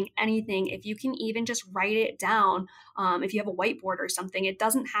targeting anything, if you can even just write it down, if you have a whiteboard or something, it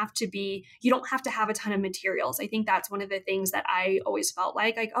doesn't have to be, you don't have to have a ton of materials. I think that's one of the things that I always felt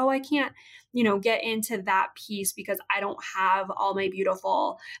like, oh, I can't, get into that piece because I don't have all my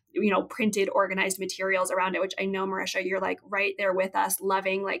beautiful, printed, organized materials around it, which I know, Marisha, you're like right there with us,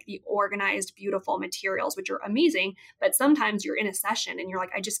 loving like the organized, beautiful materials, which are amazing. But sometimes you're in a session and you're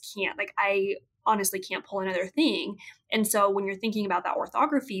like, I just can't, like, I honestly can't pull another thing. And so when you're thinking about that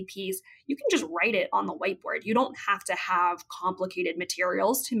orthography piece, you can just write it on the whiteboard. You don't have to have complicated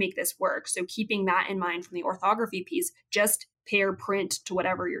materials to make this work. So keeping that in mind from the orthography piece, just pair print to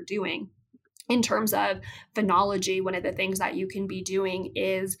whatever you're doing. In terms of phonology, one of the things that you can be doing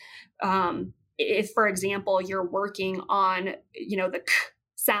is if, for example, you're working on, the k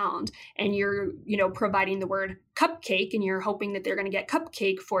sound and you're, providing the word cupcake and you're hoping that they're going to get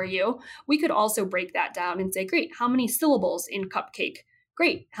cupcake for you, we could also break that down and say, great, how many syllables in cupcake?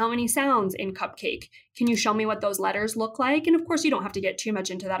 Great, how many sounds in cupcake? Can you show me what those letters look like? And of course, you don't have to get too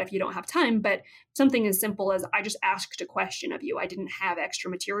much into that if you don't have time, but something as simple as I just asked a question of you. I didn't have extra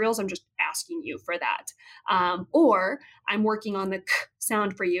materials. I'm just asking you for that. Or I'm working on the k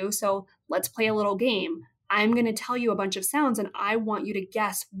sound for you. So let's play a little game. I'm going to tell you a bunch of sounds and I want you to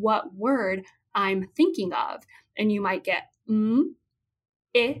guess what word I'm thinking of. And you might get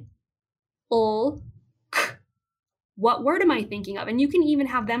I, ul, k. What word am I thinking of? And you can even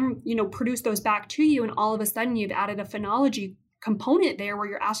have them, produce those back to you. And all of a sudden you've added a phonology component there where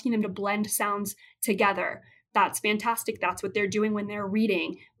you're asking them to blend sounds together. That's fantastic. That's what they're doing when they're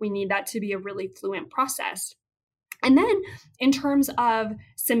reading. We need that to be a really fluent process. And then in terms of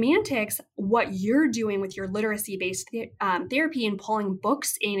semantics, what you're doing with your literacy-based therapy and pulling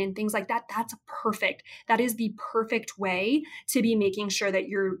books in and things like that, that's perfect. That is the perfect way to be making sure that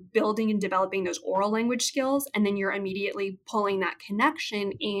you're building and developing those oral language skills. And then you're immediately pulling that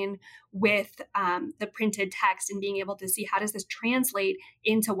connection in with the printed text and being able to see how does this translate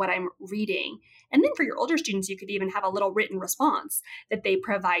into what I'm reading. And then for your older students, you could even have a little written response that they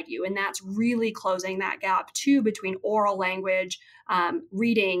provide you. And that's really closing that gap too between oral language,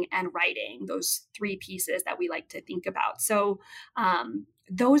 reading, and writing, those three pieces that we like to think about. So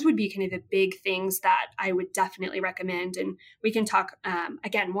those would be kind of the big things that I would definitely recommend. And we can talk,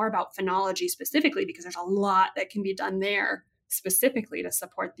 again, more about phonology specifically, because there's a lot that can be done there specifically to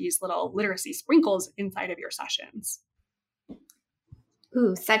support these little literacy sprinkles inside of your sessions.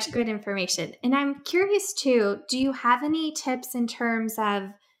 Ooh, such good information. And I'm curious too, do you have any tips in terms of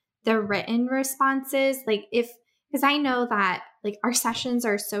the written responses? Because I know that like our sessions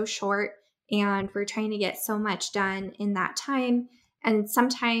are so short and we're trying to get so much done in that time. And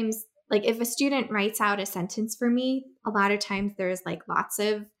sometimes like if a student writes out a sentence for me, a lot of times there's like lots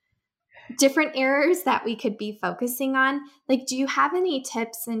of different errors that we could be focusing on. Like, do you have any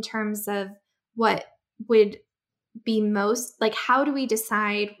tips in terms of what would be most, like, how do we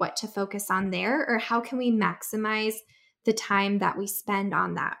decide what to focus on there? Or how can we maximize the time that we spend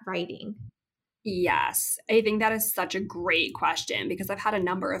on that writing? Yes, I think that is such a great question because I've had a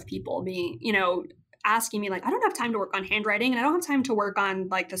number of people being, asking me like, I don't have time to work on handwriting and I don't have time to work on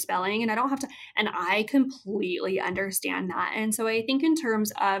like the spelling and I don't have to, and I completely understand that. And so I think in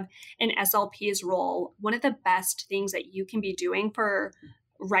terms of an SLP's role, one of the best things that you can be doing for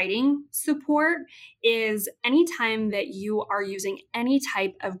writing support is anytime that you are using any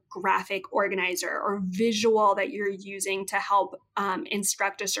type of graphic organizer or visual that you're using to help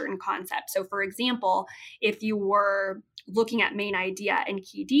instruct a certain concept. So for example, if you were looking at main idea and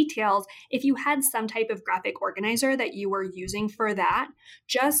key details, if you had some type of graphic organizer that you were using for that,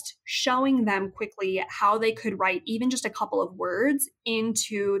 just showing them quickly how they could write even just a couple of words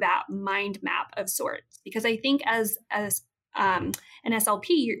into that mind map of sorts. Because I think as an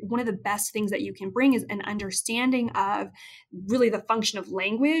SLP, one of the best things that you can bring is an understanding of really the function of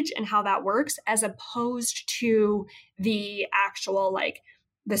language and how that works, as opposed to the actual like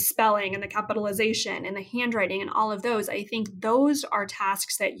the spelling and the capitalization and the handwriting and all of those. I think those are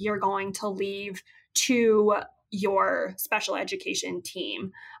tasks that you're going to leave to your special education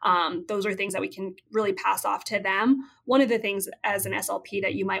team. Those are things that we can really pass off to them. One of the things as an SLP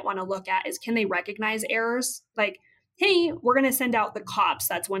that you might want to look at is, can they recognize errors? Like, hey, we're going to send out the cops.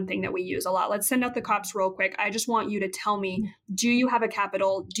 That's one thing that we use a lot. Let's send out the cops real quick. I just want you to tell me, do you have a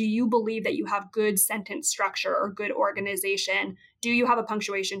capital? Do you believe that you have good sentence structure or good organization? Do you have a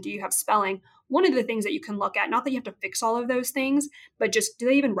punctuation? Do you have spelling? One of the things that you can look at, not that you have to fix all of those things, but just do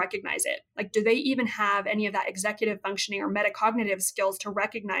they even recognize it? Like, do they even have any of that executive functioning or metacognitive skills to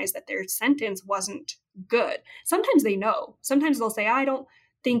recognize that their sentence wasn't good? Sometimes they know. Sometimes they'll say, I don't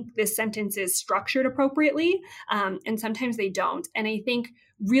think this sentence is structured appropriately. And sometimes they don't. And I think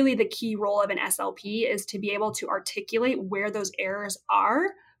really the key role of an SLP is to be able to articulate where those errors are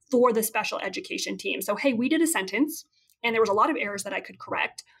for the special education team. So, hey, we did a sentence and there was a lot of errors that I could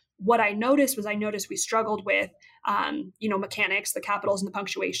correct. What I noticed we struggled with, mechanics, the capitals and the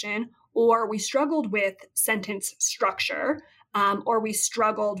punctuation, or we struggled with sentence structure, or we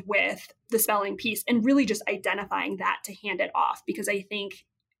struggled with the spelling piece, and really just identifying that to hand it off. Because I think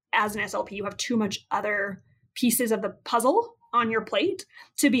as an SLP, you have too much other pieces of the puzzle on your plate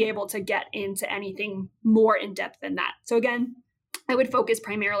to be able to get into anything more in depth than that. So again, I would focus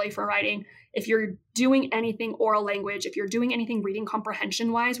primarily for writing. If you're doing anything oral language, if you're doing anything reading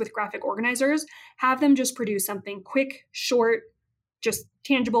comprehension wise with graphic organizers, have them just produce something quick, short, just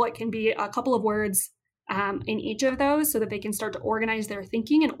tangible. It can be a couple of words in each of those so that they can start to organize their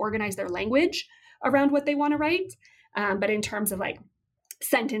thinking and organize their language around what they want to write. But in terms of like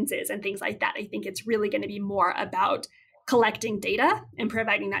sentences and things like that, I think it's really going to be more about collecting data and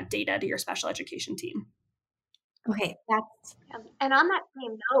providing that data to your special education team. Okay, and on that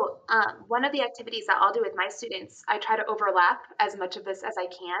same note, one of the activities that I'll do with my students, I try to overlap as much of this as I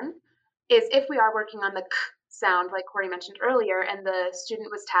can, is if we are working on the k sound, like Corey mentioned earlier, and the student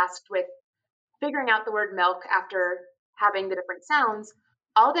was tasked with figuring out the word milk after having the different sounds,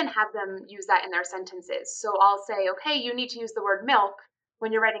 I'll then have them use that in their sentences. So I'll say, okay, you need to use the word milk.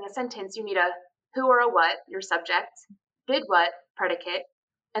 When you're writing a sentence, you need a who or a what, your subject, did what, predicate,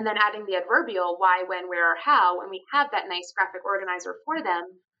 and then adding the adverbial, why, when, where, or how, and we have that nice graphic organizer for them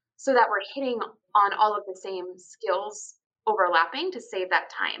so that we're hitting on all of the same skills overlapping to save that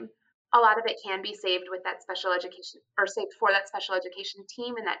time. A lot of it can be saved with that special education or saved for that special education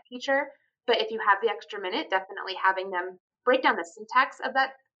team and that teacher. But if you have the extra minute, definitely having them break down the syntax of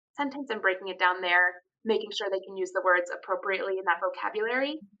that sentence and breaking it down there, making sure they can use the words appropriately in that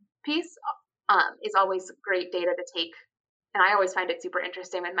vocabulary piece is always great data to take. And I always find it super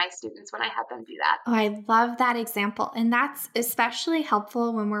interesting with my students when I have them do that. Oh, I love that example. And that's especially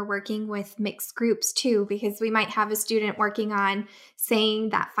helpful when we're working with mixed groups too, because we might have a student working on saying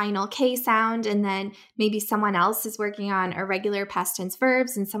that final K sound, and then maybe someone else is working on irregular past tense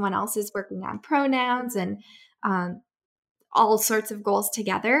verbs, and someone else is working on pronouns, and all sorts of goals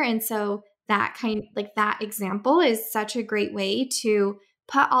together. And so that that example is such a great way to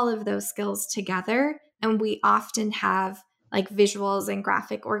put all of those skills together. And we often have like visuals and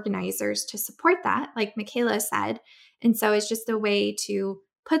graphic organizers to support that, like Mikayla said. And so it's just a way to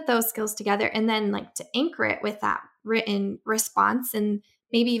put those skills together and then like to anchor it with that written response. And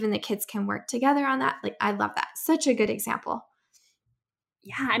maybe even the kids can work together on that. Like, I love that. Such a good example.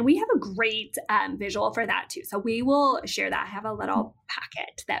 Yeah, and we have a great visual for that too. So we will share that. I have a little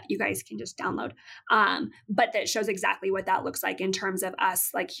packet that you guys can just download, but that shows exactly what that looks like in terms of us.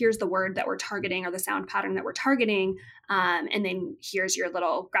 Like, here's the word that we're targeting or the sound pattern that we're targeting. And then here's your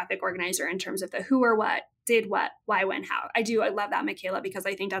little graphic organizer in terms of the who or what, did what, why, when, how. I love that, Mikayla, because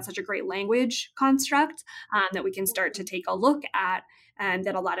I think that's such a great language construct that we can start to take a look at and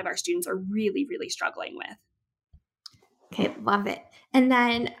that a lot of our students are really, really struggling with. Okay, love it. And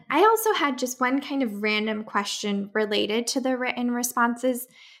then I also had just one kind of random question related to the written responses.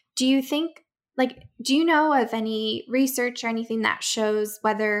 Do you know of any research or anything that shows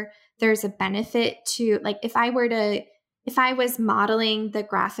whether there's a benefit to, like, if I was modeling the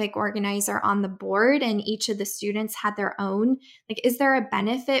graphic organizer on the board and each of the students had their own, like, is there a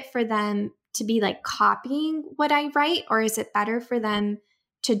benefit for them to be like copying what I write, or is it better for them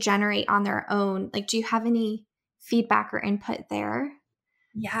to generate on their own? Like, do you have any feedback or input there?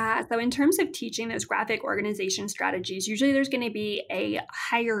 Yeah. So in terms of teaching those graphic organization strategies, usually there's going to be a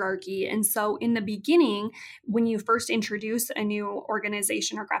hierarchy. And so in the beginning, when you first introduce a new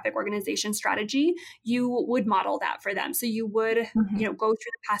organization or graphic organization strategy, you would model that for them. So you would, go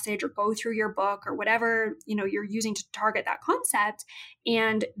through the passage or go through your book or whatever, you're using to target that concept.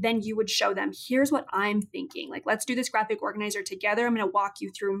 And then you would show them, here's what I'm thinking. Like, let's do this graphic organizer together. I'm going to walk you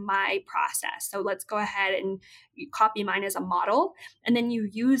through my process. So let's go ahead and you copy mine as a model. And then you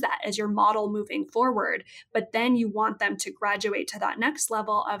use that as your model moving forward. But then you want them to graduate to that next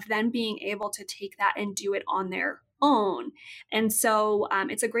level of then being able to take that and do it on their own. And so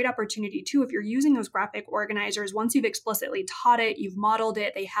it's a great opportunity too, if you're using those graphic organizers, once you've explicitly taught it, you've modeled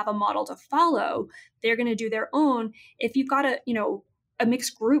it, they have a model to follow, they're going to do their own. If you've got a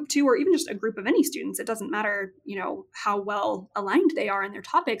mixed group too, or even just a group of any students, it doesn't matter, how well aligned they are in their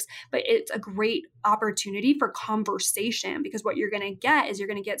topics, but it's a great opportunity for conversation, because what you're going to get is you're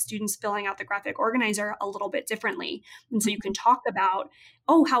going to get students filling out the graphic organizer a little bit differently. And so you can talk about,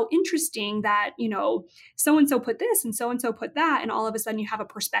 oh, how interesting that, so-and-so put this and so-and-so put that. And all of a sudden you have a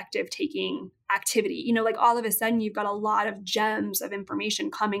perspective taking activity, like all of a sudden you've got a lot of gems of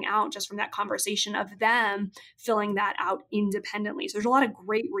information coming out just from that conversation of them filling that out independently. So there's a lot of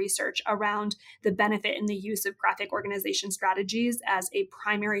great research around the benefit and the use of graphic organization strategies as a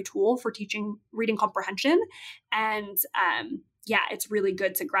primary tool for teaching reading comprehension. And it's really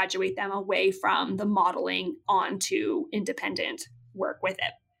good to graduate them away from the modeling onto independent work with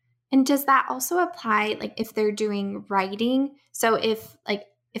it. And does that also apply, like if they're doing writing? So if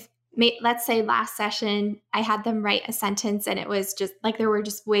let's say last session, I had them write a sentence and it was just like, there were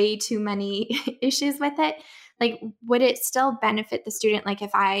just way too many issues with it. Like, would it still benefit the student? Like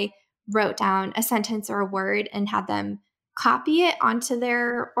if I wrote down a sentence or a word and had them copy it onto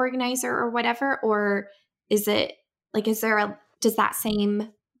their organizer or whatever? Or is it like, does that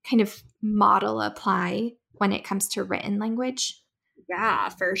same kind of model apply when it comes to written language? Yeah,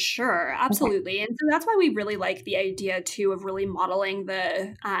 for sure. Absolutely. Okay. And so that's why we really like the idea too of really modeling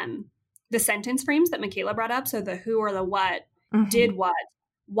the sentence frames that Mikayla brought up. So the who or the what, did what,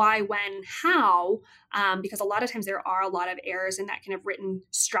 why, when, how, because a lot of times there are a lot of errors in that kind of written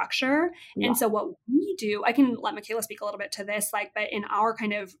structure. Yeah. And so what we do, I can let Mikayla speak a little bit to this, but in our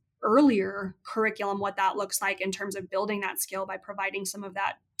kind of earlier curriculum, what that looks like in terms of building that skill by providing some of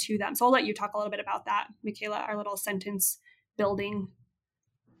that to them. So I'll let you talk a little bit about that, Mikayla, our little sentence building.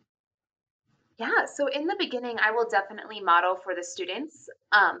 Yeah, so in the beginning, I will definitely model for the students,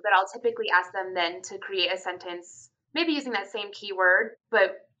 but I'll typically ask them then to create a sentence, maybe using that same keyword,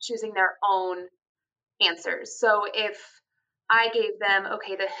 but choosing their own answers. So if I gave them,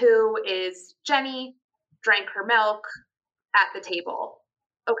 okay, the who is Jenny drank her milk at the table.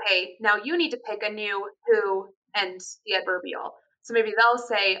 Okay, now you need to pick a new who and the adverbial. So maybe they'll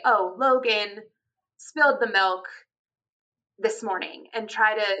say, oh, Logan spilled the milk this morning, and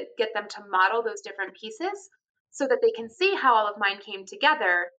try to get them to model those different pieces so that they can see how all of mine came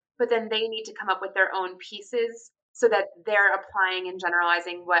together, but then they need to come up with their own pieces so that they're applying and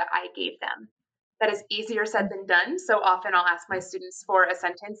generalizing what I gave them. That is easier said than done. So often I'll ask my students for a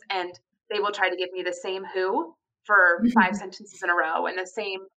sentence and they will try to give me the same who for 5 sentences in a row and the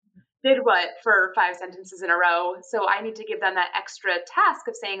same did what for 5 sentences in a row. So I need to give them that extra task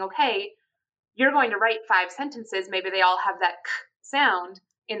of saying, okay, you're going to write 5 sentences. Maybe they all have that k sound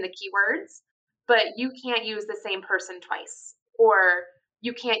in the keywords, but you can't use the same person twice, or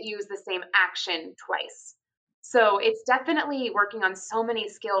you can't use the same action twice. So it's definitely working on so many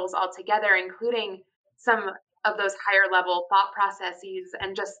skills all together, including some of those higher level thought processes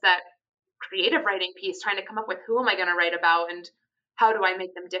and just that creative writing piece, trying to come up with who am I going to write about and how do I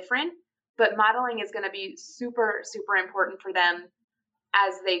make them different. But modeling is going to be super, super important for them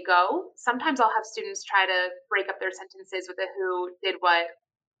as they go. Sometimes I'll have students try to break up their sentences with the who, did what,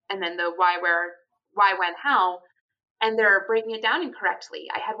 and then the why, where, why, when, how, and they're breaking it down incorrectly.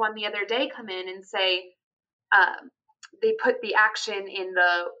 I had one the other day come in and say they put the action in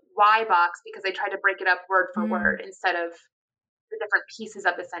the why box because they tried to break it up word for word instead of the different pieces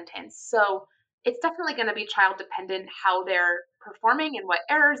of the sentence. So it's definitely going to be child dependent how they're performing and what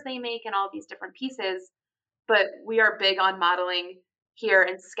errors they make and all these different pieces. But we are big on modeling here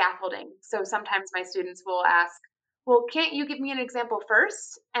and scaffolding. So sometimes my students will ask, well, can't you give me an example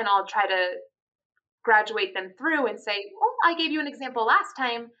first? And I'll try to graduate them through and say, well, I gave you an example last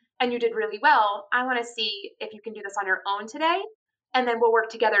time and you did really well. I want to see if you can do this on your own today. And then we'll work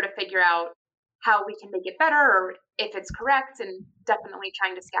together to figure out how we can make it better or if it's correct, and definitely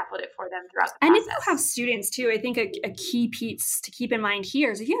trying to scaffold it for them throughout the process. And if you have students too, I think a key piece to keep in mind here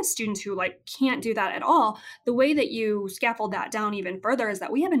is if you have students who can't do that at all, the way that you scaffold that down even further is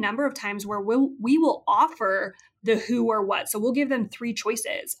that we have a number of times where we will offer the who or what. So we'll give them 3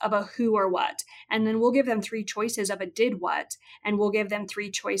 choices of a who or what, and then we'll give them 3 choices of a did what, and we'll give them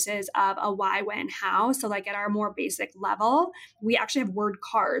 3 choices of a why, when, how. So at our more basic level, we actually have word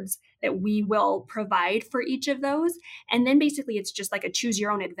cards that we will provide for each of those. And then basically it's just a choose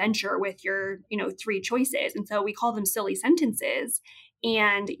your own adventure with your, 3 choices. And so we call them silly sentences,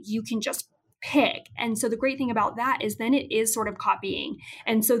 and you can just pick. And so the great thing about that is then it is sort of copying.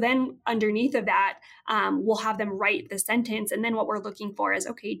 And so then underneath of that, we'll have them write the sentence. And then what we're looking for is,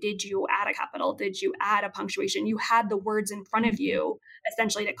 okay, did you add a capital? Did you add a punctuation? You had the words in front of you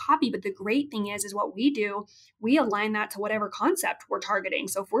essentially to copy. But the great thing is what we do, we align that to whatever concept we're targeting.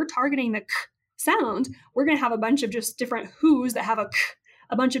 So if we're targeting the k sound, we're going to have a bunch of just different who's that have a k,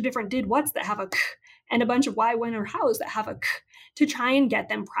 a bunch of different did what's that have a k, and a bunch of why, when, or how's that have a k, to try and get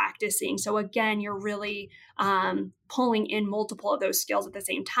them practicing. So again, you're really pulling in multiple of those skills at the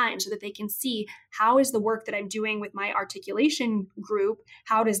same time so that they can see how is the work that I'm doing with my articulation group,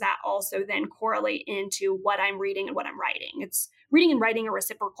 how does that also then correlate into what I'm reading and what I'm writing. It's reading and writing are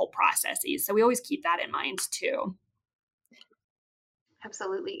reciprocal processes. So we always keep that in mind too.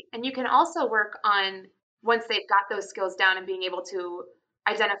 Absolutely. And you can also work on, once they've got those skills down and being able to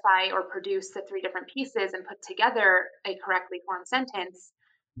identify or produce the 3 different pieces and put together a correctly formed sentence,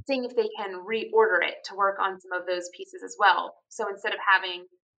 seeing if they can reorder it to work on some of those pieces as well. So instead of having,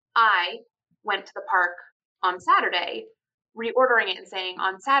 I went to the park on Saturday, reordering it and saying,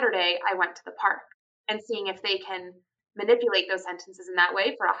 on Saturday, I went to the park, and seeing if they can manipulate those sentences in that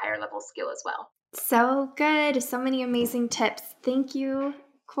way for a higher level skill as well. So good. So many amazing tips. Thank you,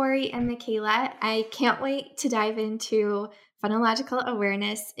 Corey and Mikayla. I can't wait to dive into phonological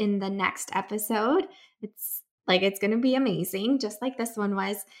awareness in the next episode. It's going to be amazing, just like this one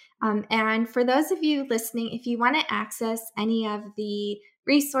was. And for those of you listening, if you want to access any of the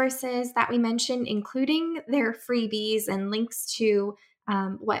resources that we mentioned, including their freebies and links to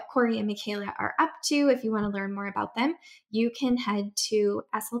what Corey and Mikayla are up to, if you want to learn more about them, you can head to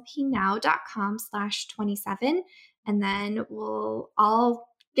slpnow.com/27, and then we'll all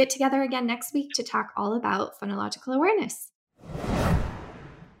get together again next week to talk all about phonological awareness.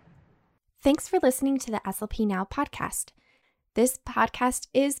 Thanks for listening to the SLP Now podcast. This podcast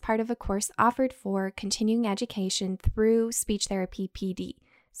is part of a course offered for continuing education through Speech Therapy PD.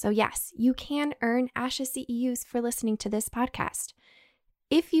 So yes, you can earn ASHA CEUs for listening to this podcast.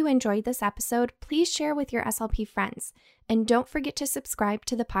 If you enjoyed this episode, please share with your SLP friends. And don't forget to subscribe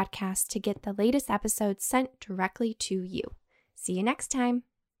to the podcast to get the latest episodes sent directly to you. See you next time.